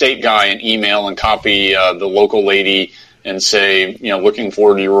state guy an email and copy the local lady and say, looking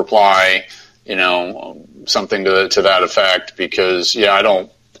forward to your reply, something to that effect, because they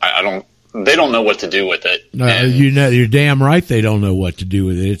don't know what to do with it. No, you're damn right they don't know what to do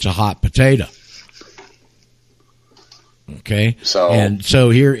with it. It's a hot potato. Okay. So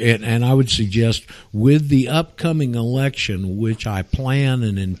here, and I would suggest with the upcoming election, which I plan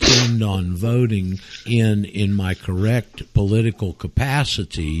and intend on voting in my correct political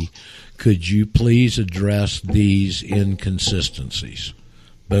capacity, could you please address these inconsistencies?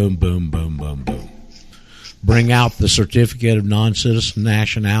 Boom, boom, boom, boom, boom. Bring out the certificate of non-citizen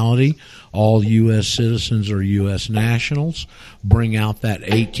nationality. All U.S. citizens are U.S. nationals. Bring out that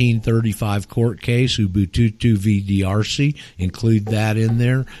 1835 court case, Ubuntu v. DRC. Include that in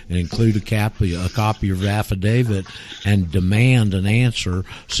there, and include a copy of the affidavit, and demand an answer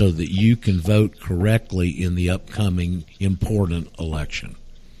so that you can vote correctly in the upcoming important election.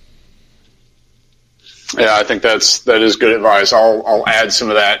 Yeah, I think that is good advice. I'll add some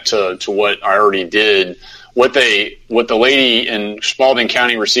of that to what I already did. What the lady in Spalding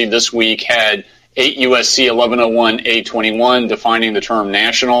County received this week had 8 U.S.C. 1101A21 defining the term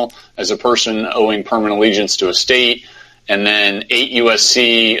national as a person owing permanent allegiance to a state, and then 8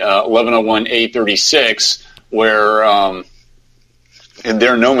 U.S.C. 1101A36 where in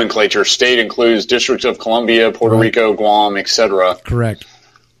their nomenclature, state includes District of Columbia, Puerto Rico, Guam, etc. Correct.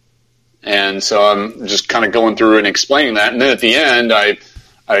 And so I'm just kind of going through and explaining that, and then at the end, I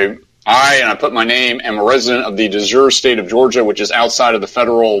put my name, am a resident of the de jure state of Georgia, which is outside of the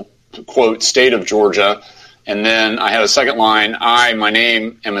federal, quote, state of Georgia. And then I had a second line, my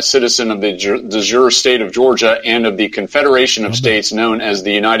name, am a citizen of the de jure state of Georgia and of the Confederation of States known as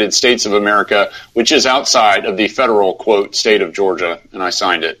the United States of America, which is outside of the federal, quote, state of Georgia. And I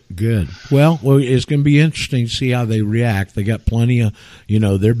signed it. Good. Well, it's going to be interesting to see how they react. They got plenty of,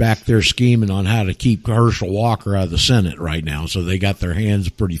 they're back there scheming on how to keep Herschel Walker out of the Senate right now. So they got their hands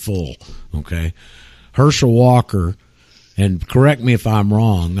pretty full. Okay. Herschel Walker, and correct me if I'm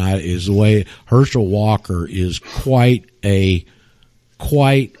wrong, is the way Herschel Walker is quite an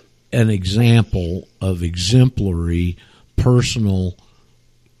example of exemplary personal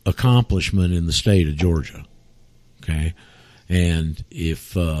accomplishment in the state of Georgia. Okay. And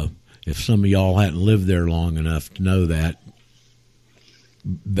if some of y'all hadn't lived there long enough to know that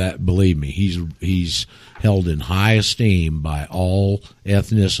believe me, he's held in high esteem by all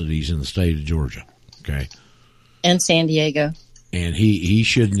ethnicities in the state of Georgia. Okay. And San Diego. And he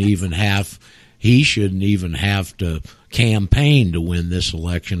shouldn't even have to campaign to win this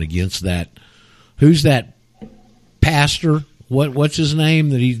election against that. Who's that pastor? What's his name?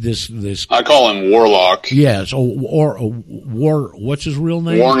 This I call him Warlock. Yes, what's his real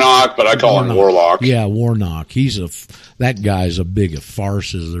name? Warnock, but I call him Warlock. Yeah, Warnock. That guy's a big a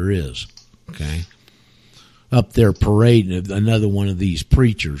farce as there is. Okay. Up there parading another one of these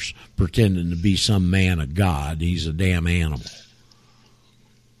preachers pretending to be some man of God. He's a damn animal.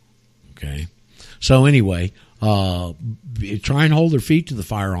 Okay. So anyway, try and hold their feet to the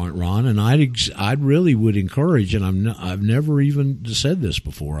fire on it, Ron. And I'd really would encourage, and I've never even said this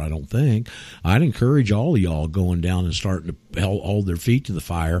before, I don't think. I'd encourage all of y'all going down and starting to hold their feet to the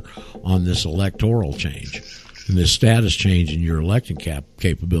fire on this electoral change. And this status change in your election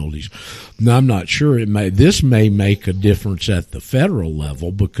capabilities. Now, I'm not sure this may make a difference at the federal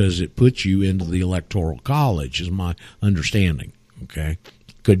level because it puts you into the electoral college, is my understanding. Okay,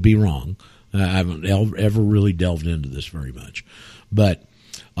 could be wrong. I haven't ever really delved into this very much, but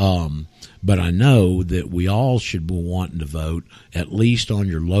I know that we all should be wanting to vote at least on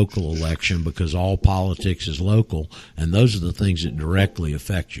your local election because all politics is local, and those are the things that directly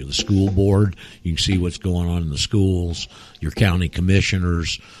affect you. The school board, you can see what's going on in the schools, your county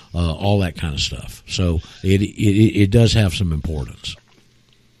commissioners, all that kind of stuff. So it does have some importance.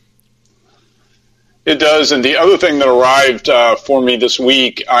 It does, and the other thing that arrived for me this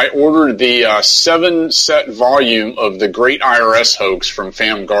week, I ordered the 7-set volume of the Great IRS Hoax from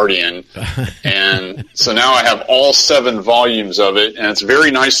Fam Guardian, and so now I have all 7 volumes of it, and it's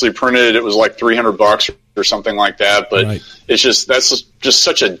very nicely printed. It was like $300 or something like that, but It's that's just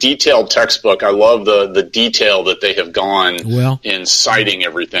such a detailed textbook. I love the detail that they have gone in citing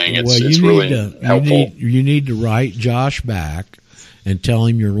everything. It's really helpful. You need to write Josh back and tell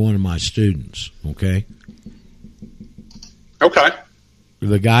him you're one of my students, okay? Okay.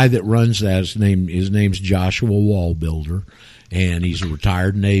 The guy that runs that, his name's Joshua Wallbuilder, and he's a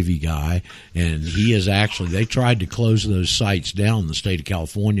retired Navy guy, and he is actually, they tried to close those sites down in the state of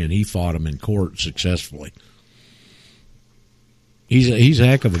California, and he fought them in court successfully. He's a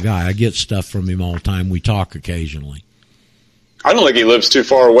heck of a guy. I get stuff from him all the time. We talk occasionally. I don't think he lives too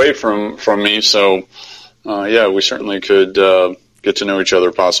far away from me, so we certainly could get to know each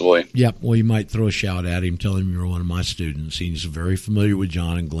other possibly. Yep. Well, you might throw a shout at him, tell him you're one of my students. He's very familiar with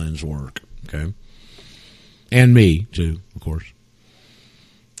John and Glenn's work. Okay. And me too, of course.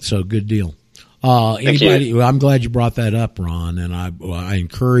 So good deal. Anybody? Well, I'm glad you brought that up, Ron, and I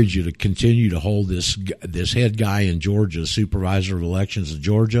encourage you to continue to hold this head guy in Georgia, supervisor of elections of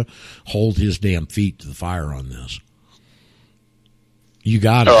Georgia, hold his damn feet to the fire on this. You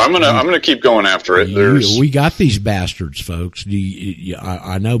got it. Oh, I'm gonna keep going after it. We got these bastards, folks.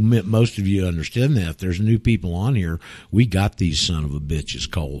 I know most of you understand that. If there's new people on here, we got these son of a bitches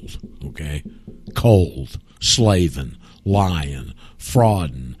cold. Okay, cold, slaving, lying,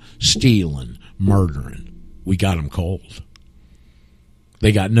 frauding, stealing, murdering. We got them cold.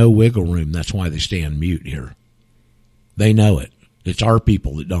 They got no wiggle room. That's why they stand mute here. They know it. It's our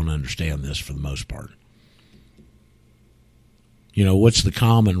people that don't understand this for the most part. You know, what's the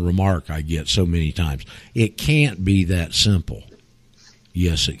common remark I get so many times? It can't be that simple.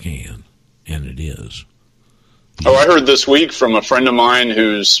 Yes, it can, and it is. Oh, I heard this week from a friend of mine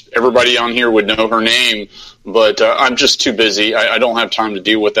who's, everybody on here would know her name, but I'm just too busy. I don't have time to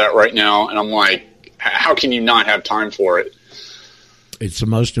deal with that right now. And I'm like, how can you not have time for it? It's the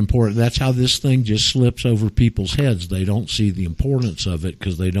most important. That's how this thing just slips over people's heads. They don't see the importance of it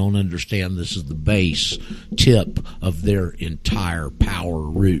because they don't understand this is the base tip of their entire power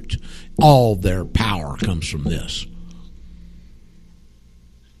root. All their power comes from this.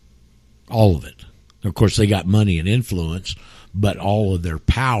 All of it. Of course, they got money and influence, but all of their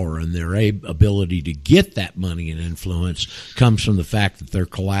power and their ability to get that money and influence comes from the fact that they're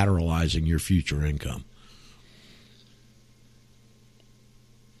collateralizing your future income.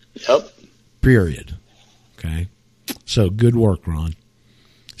 Yep. Period. Okay. So good work, Ron.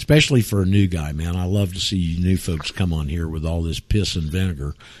 Especially for a new guy, man. I love to see you new folks come on here with all this piss and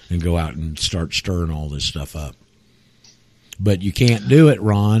vinegar and go out and start stirring all this stuff up. But you can't do it,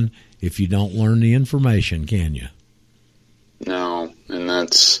 Ron, if you don't learn the information, can you? No, and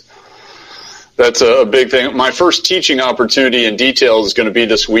that's a big thing. My first teaching opportunity in detail is going to be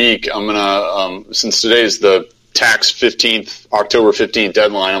this week. I'm going to, since today's the tax October 15th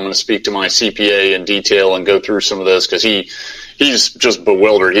deadline, I'm going to speak to my CPA in detail and go through some of this because he's just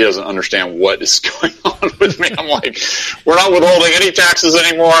bewildered. He doesn't understand what is going on with me. I'm like, we're not withholding any taxes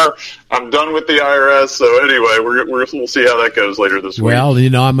anymore. I'm done with the IRS. So anyway, we'll see how that goes later this week. Well, you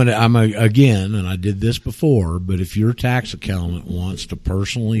know, I'm again, and I did this before, but if your tax accountant wants to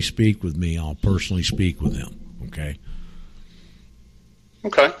personally speak with me, I'll personally speak with him. Okay.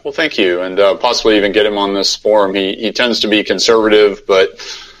 Okay. Well, thank you. And possibly even get him on this forum. He tends to be conservative, but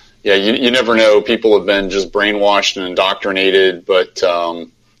yeah, you never know. People have been just brainwashed and indoctrinated, but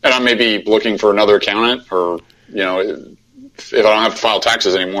and I may be looking for another accountant, or, you know, if I don't have to file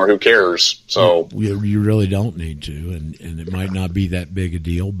taxes anymore, who cares? So you really don't need to, and it might not be that big a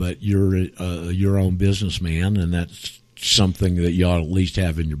deal, but you're your own businessman, and that's something that you ought to at least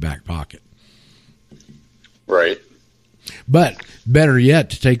have in your back pocket. Right. But better yet,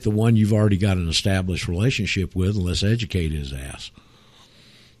 to take the one you've already got an established relationship with and let's educate his ass.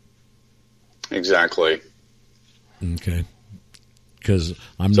 Exactly. Okay. Because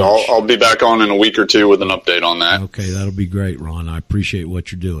I'll be back on in a week or two with an update on that. Okay, that'll be great, Ron. I appreciate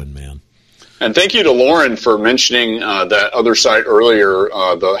what you're doing, man. And thank you to Lauren for mentioning that other site earlier,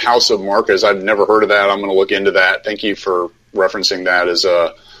 the House of Marcus. I've never heard of that. I'm going to look into that. Thank you for referencing that as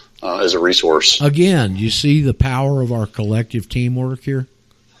a resource. Again, you see the power of our collective teamwork here?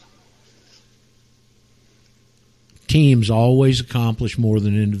 Teams always accomplish more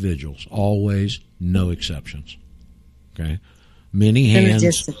than individuals. Always, no exceptions. Okay?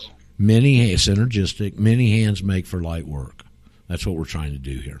 Synergistic. Many hands make for light work. That's what we're trying to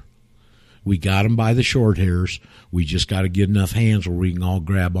do here. We got them by the short hairs. We just got to get enough hands where we can all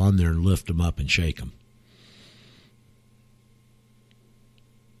grab on there and lift them up and shake them.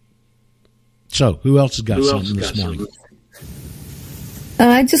 So, who else has got something this morning?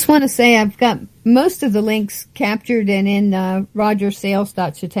 I just want to say I've got most of the links captured and in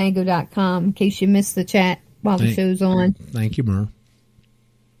rogersales.chatango.com in case you missed the chat while the show's on. Thank you, Mer.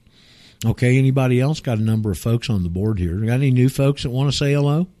 Okay, anybody else? Got a number of folks on the board here. Got any new folks that want to say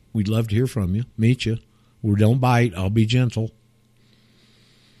hello? We'd love to hear from you, meet you. We don't bite. I'll be gentle.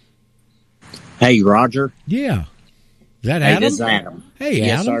 Hey, Roger. Yeah. Is that Adam? This is Adam. Hey,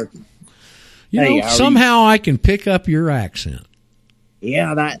 yes, Adam. Sir. You know, somehow I can pick up your accent.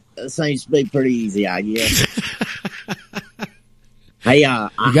 Yeah, that seems to be pretty easy, I guess. Hey,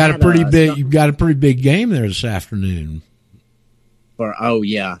 you got a pretty big game there this afternoon.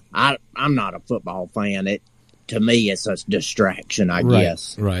 Yeah, I'm not a football fan. To me, it's a distraction, I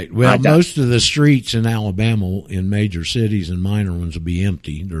guess. Right. Well, most of the streets in Alabama, in major cities and minor ones, will be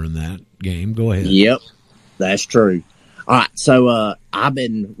empty during that game. Go ahead. Yep, that's true. All right, so I've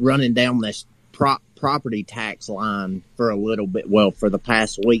been running down this property tax line for a little bit, for the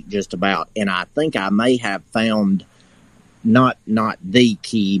past week just about, and I think I may have found not the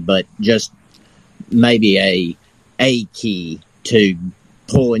key, but just maybe a key to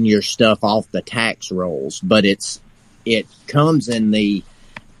pulling your stuff off the tax rolls. But it's it comes in the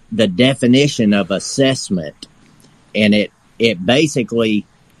definition of assessment, and it basically,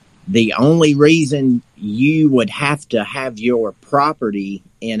 the only reason you would have to have your property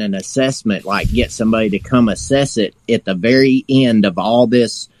in an assessment, like get somebody to come assess it at the very end of all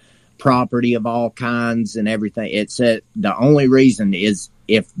this property of all kinds and everything, it said the only reason is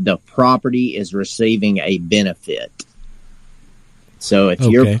if the property is receiving a benefit. So if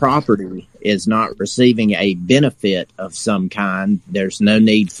your property is not receiving a benefit of some kind, there's no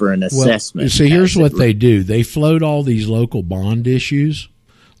need for an assessment. Well, see, here's what they do. They float all these local bond issues.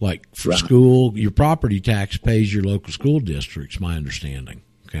 Like for school, your property tax pays your local school districts, my understanding.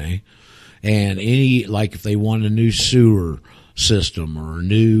 Okay. And like if they want a new sewer system or a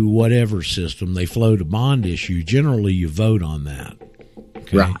new whatever system, they float a bond issue. Generally, you vote on that.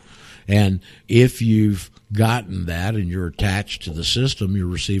 Okay. Right. And if you've gotten that and you're attached to the system, you're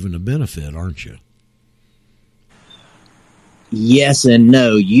receiving a benefit, aren't you? Yes and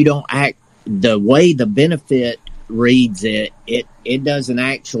no. You don't act the way the benefit reads it doesn't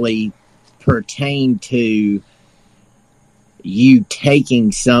actually pertain to you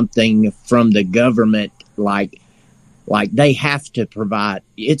taking something from the government, like they have to provide.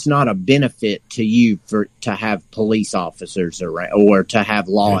 It's not a benefit to you to have police officers around or to have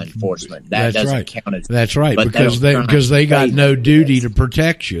law enforcement. That doesn't count as. That's right, because they got no duty to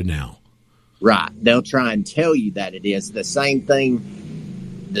protect you now. Right. They'll try and tell you that it is the same thing.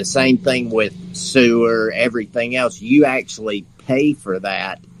 The same thing with sewer, everything else. You actually pay for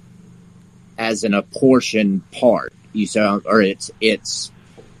that as an apportioned part. Doesn't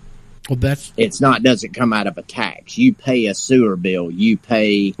come out of a tax. You pay a sewer bill. You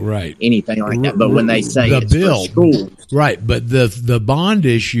pay anything like that. But when they say it's bill, for schools, right? But the bond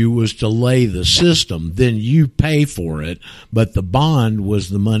issue was to lay the system. Then you pay for it, but the bond was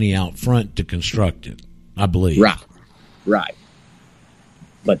the money out front to construct it, I believe. Right.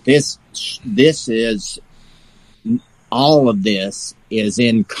 But this is, all of this is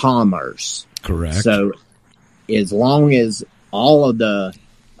in commerce. Correct. So as long as all of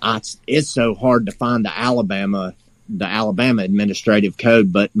it's so hard to find the Alabama administrative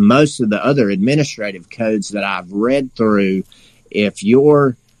code, but most of the other administrative codes that I've read through, if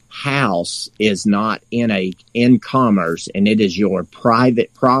your house is not in commerce and it is your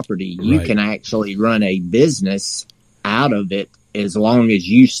private property, you can actually run a business out of it as long as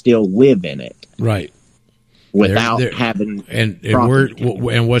you still live in it. Right. Without having and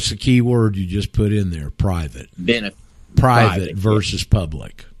what's the key word you just put in there? Private. Private versus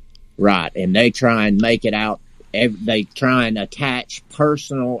public. Right. And they try and make it out, they try and attach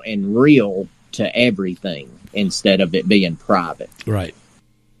personal and real to everything instead of it being private. Right.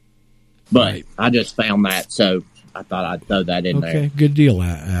 But I just found that, so I thought I'd throw that in there. Okay, good deal,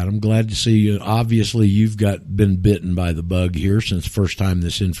 Adam. Glad to see you. Obviously, you've been bitten by the bug here since the first time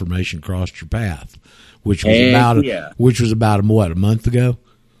this information crossed your path, which was about a month ago?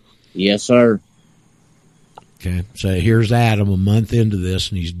 Yes, sir. Okay, so here's Adam a month into this,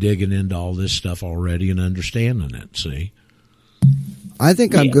 and he's digging into all this stuff already and understanding it, see? I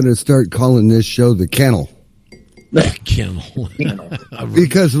think I'm going to start calling this show The Kennel. Kennel.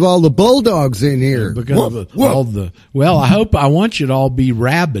 Because of all the bulldogs in here. Because of all the. Well, I want you to all be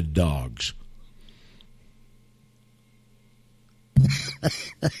rabid dogs.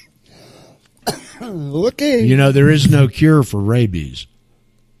 Okay. You know, there is no cure for rabies.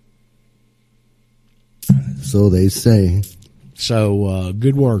 So they say. So,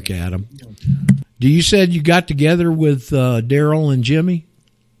 good work, Adam. You said you got together with Daryl and Jimmy?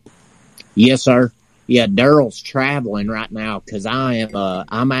 Yes, sir. Yeah, Daryl's traveling right now because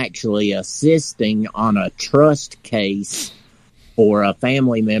I'm actually assisting on a trust case for a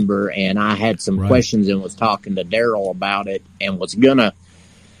family member, and I had some questions and was talking to Daryl about it, and was gonna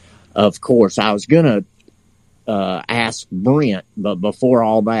ask Brent, but before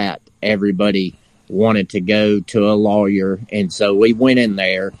all that, everybody wanted to go to a lawyer, and so we went in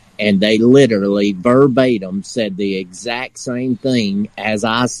there, and they literally verbatim said the exact same thing as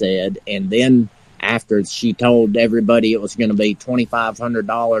I said, and then after she told everybody it was going to be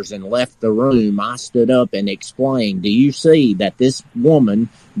 $2,500 and left the room, I stood up and explained, do you see that this woman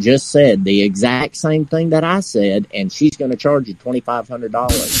just said the exact same thing that I said, and she's going to charge you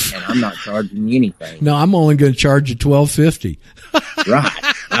 $2,500, and I'm not charging you anything. No, I'm only going to charge you $1,250. Right.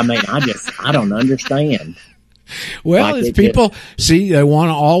 I mean, I don't understand. Well, it's people, they want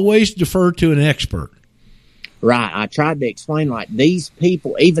to always defer to an expert. Right. I tried to explain, like, these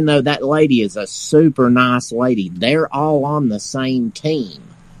people, even though that lady is a super nice lady, they're all on the same team.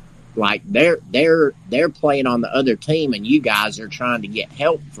 Like, they're playing on the other team, and you guys are trying to get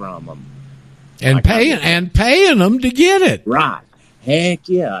help from them. And paying them to get it. Right. Heck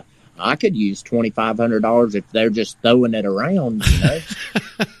yeah. I could use $2,500 if they're just throwing it around, you know.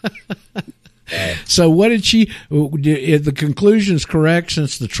 So what did she? The conclusion is correct.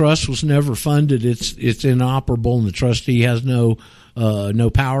 Since the trust was never funded, it's inoperable, and the trustee has no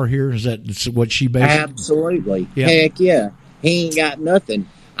power here. Is that what she basically? Absolutely. Yeah. Heck yeah. He ain't got nothing.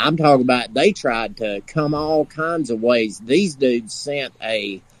 I'm talking about they tried to come all kinds of ways. These dudes sent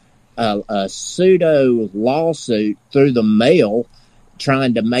a pseudo lawsuit through the mail,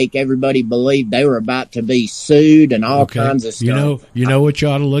 trying to make everybody believe they were about to be sued and all kinds of stuff. You know what you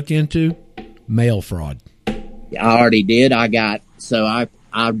ought to look into? Mail fraud. I already did. I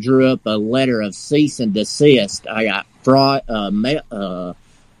drew up a letter of cease and desist. I got fraud,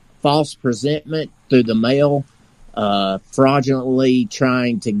 false presentment through the mail, fraudulently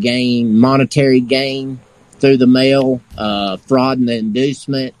trying to gain monetary gain through the mail, fraud in the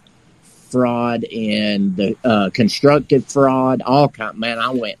inducement, fraud and the constructive fraud, all kind. Man,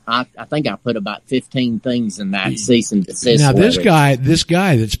 I think I put about 15 things in that cease and desist. Now this letter.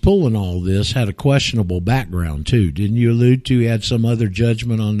 guy that's pulling all this had a questionable background too. Didn't you allude to he had some other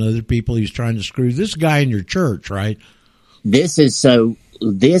judgment on other people he's trying to screw? This guy in your church, right? This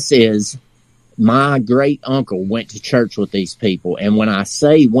is my great uncle went to church with these people, and when I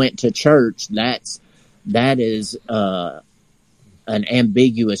say went to church, that is an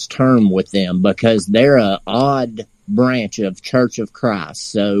ambiguous term with them, because they're an odd branch of Church of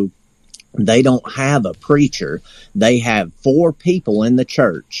Christ. So they don't have a preacher. They have 4 people in the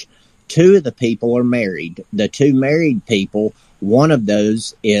church. 2 of the people are married. The 2 married people, one of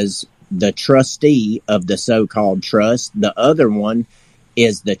those is the trustee of the so-called trust. The other one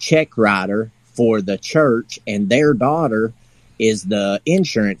is the check writer for the church, and their daughter is the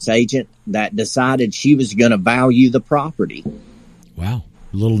insurance agent that decided she was going to value the property. Wow.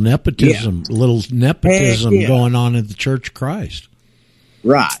 A little nepotism going on in the Church of Christ.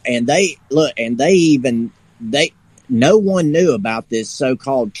 Right. And no one knew about this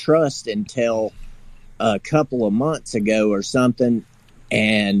so-called trust until a couple of months ago or something.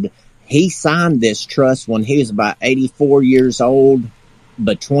 And he signed this trust when he was about 84 years old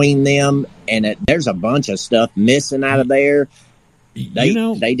between them. And there's a bunch of stuff missing out of there. They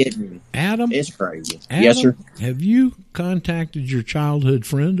didn't. Adam, it's crazy. Adam, yes, sir. Have you contacted your childhood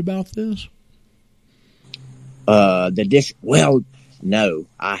friend about this? Well, no,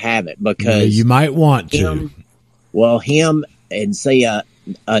 I haven't, because you might want to. Him and say an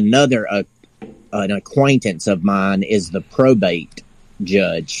acquaintance of mine is the probate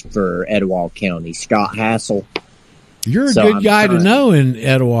judge for Etowah County, Scott Hassel. You're a good guy to know in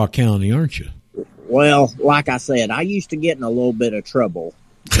Etowah County, aren't you? Well, like I said, I used to get in a little bit of trouble,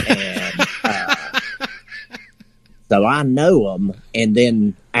 and so I know them. And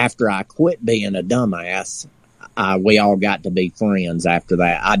then after I quit being a dumbass, we all got to be friends after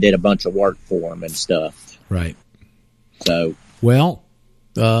that. I did a bunch of work for them and stuff. Right. So, well,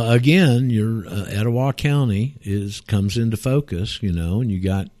 again, your Etowah County comes into focus, and you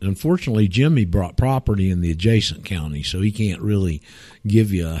got, unfortunately, Jimmy brought property in the adjacent county, so he can't really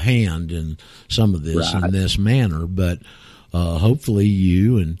give you a hand in some of this in this manner. But hopefully,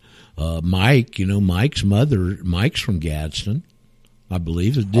 you and Mike, Mike's from Gadsden, I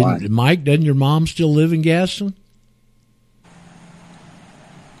believe. Doesn't your mom still live in Gadsden?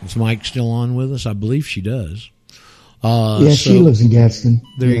 Is Mike still on with us? I believe she does. She lives in Gadsden.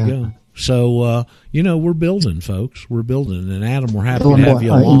 There you go. So, we're building, folks. We're building. And Adam, we're happy to have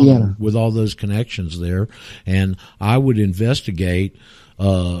you along with all those connections there. And I would investigate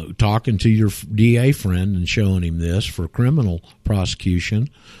talking to your DA friend and showing him this for criminal prosecution,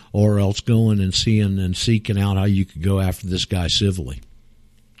 or else going and seeking out how you could go after this guy civilly.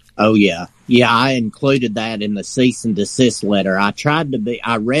 Oh, yeah. Yeah, I included that in the cease and desist letter. I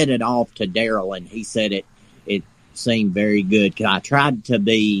read it off to Daryl, and he said it seemed very good. I tried to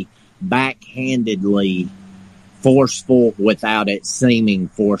be backhandedly forceful without it seeming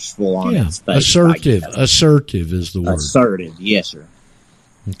forceful on its face. Assertive is the word. Assertive, yes, sir.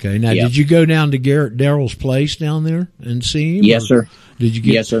 Okay. Now, did you go down to Daryl's place down there and see him? Yes, sir. Did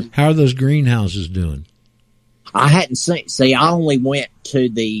you yes, sir. How are those greenhouses doing? I hadn't seen. See, I only went to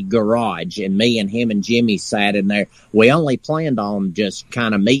the garage, and me and him and Jimmy sat in there. We only planned on just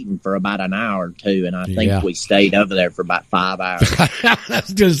kind of meeting for about an hour or two, and I think we stayed over there for about 5 hours. I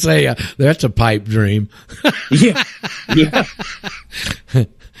was going to say, that's a pipe dream. Yeah.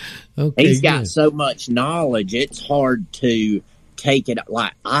 Okay, he's got so much knowledge, it's hard to take it.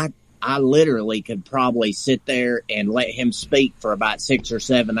 Like, I literally could probably sit there and let him speak for about 6 or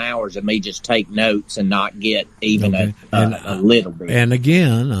 7 hours and me just take notes and not get even a little bit. And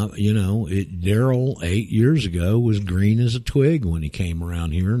again, Daryl 8 years ago was green as a twig when he came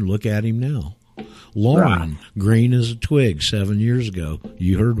around here, and look at him now. Lauren, green as a twig 7 years ago.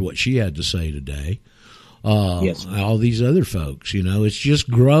 You heard what she had to say today. Yes. All these other folks, it's just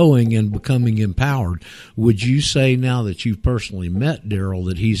growing and becoming empowered. Would you say now that you've personally met Daryl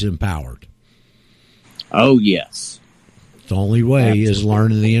that he's empowered? Oh, yes. The only way is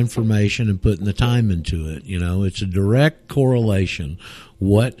learning the information and putting the time into it. It's a direct correlation.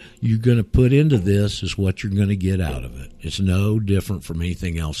 What you're going to put into this is what you're going to get out of it. It's no different from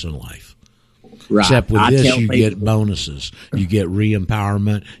anything else in life. Right. Except with this, you get bonuses. You get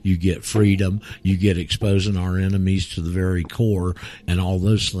re-empowerment. You get freedom. You get exposing our enemies to the very core. And all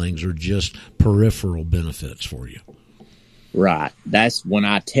those things are just peripheral benefits for you. Right. That's when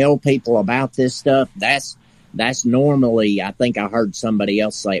I tell people about this stuff, that's normally, I think I heard somebody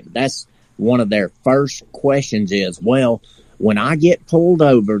else say it, but that's one of their first questions is, well, when I get pulled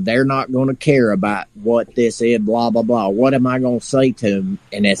over, they're not going to care about what this is, blah, blah, blah. What am I going to say to them?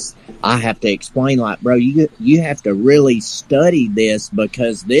 And I have to explain, like, bro, you have to really study this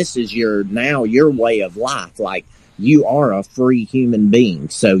because this is your way of life. Like, you are a free human being,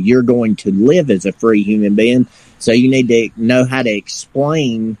 so you're going to live as a free human being. So you need to know how to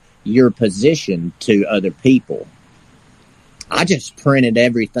explain your position to other people. I just printed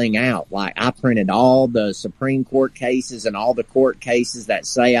everything out. Like, I printed all the Supreme Court cases and all the court cases that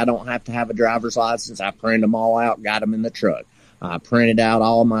say I don't have to have a driver's license. I printed them all out, got them in the truck. I printed out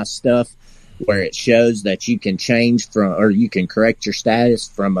all my stuff where it shows that you can you can correct your status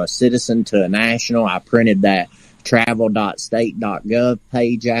from a citizen to a national. I printed that travel.state.gov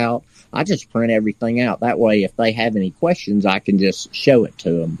page out. I just print everything out. That way, if they have any questions, I can just show it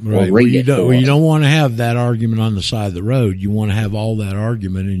to them or read it to them. You don't want to have that argument on the side of the road. You want to have all that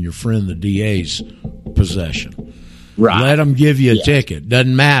argument in your friend the DA's possession. Right. Let them give you a ticket.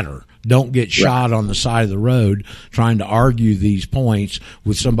 Doesn't matter. Don't get shot on the side of the road trying to argue these points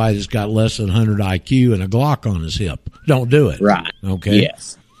with somebody that's got less than 100 IQ and a Glock on his hip. Don't do it. Right. Okay?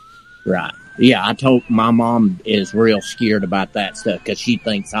 Yes. Right. Yeah, I told my mom is real scared about that stuff because she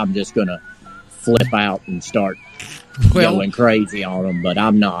thinks I'm just going to flip out and start going crazy on them, but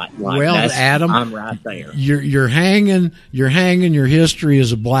I'm not. Like, Adam, I'm right there. You're hanging your history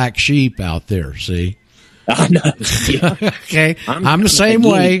as a black sheep out there. See, I know. Yeah. Okay, I'm the same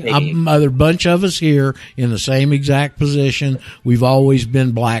way. There are a bunch of us here in the same exact position. We've always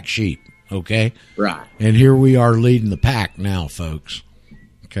been black sheep. Okay, right. And here we are leading the pack now, folks.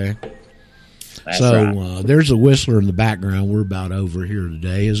 Okay. That's so right. There's a whistler in the background. We're about over here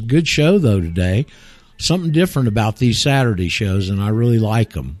today. It's a good show, though, today. Something different about these Saturday shows, and I really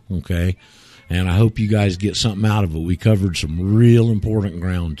like them, okay? And I hope you guys get something out of it. We covered some real important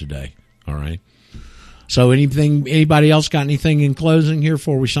ground today, all right? So anybody else got anything in closing here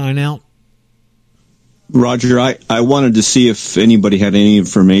before we sign out? Roger, I wanted to see if anybody had any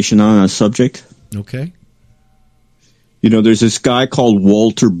information on a subject. Okay. There's this guy called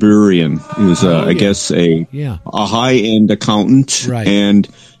Walter Burien, who's, I guess, a high-end accountant. Right. And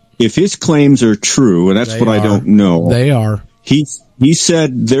if his claims are true, and that's I don't know. They are. He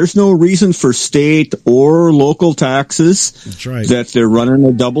said there's no reason for state or local taxes. That's right. That they're running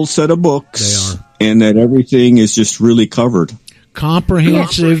a double set of books. They are. And that everything is just really covered.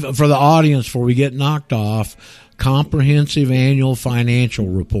 Comprehensive, for the audience before we get knocked off, comprehensive annual financial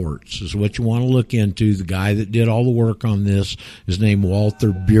reports is what you want to look into. The guy that did all the work on this is named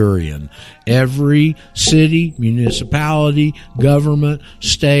Walter Burien. Every city, municipality, government,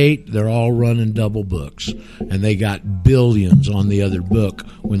 state, they're all running double books. And they got billions on the other book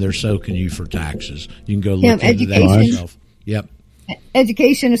when they're soaking you for taxes. You can go look into that yourself. Yep.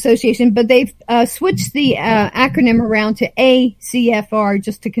 Education Association, but they've switched the acronym around to ACFR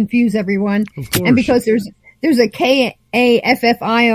just to confuse everyone. Of course. And because there's a KAFFI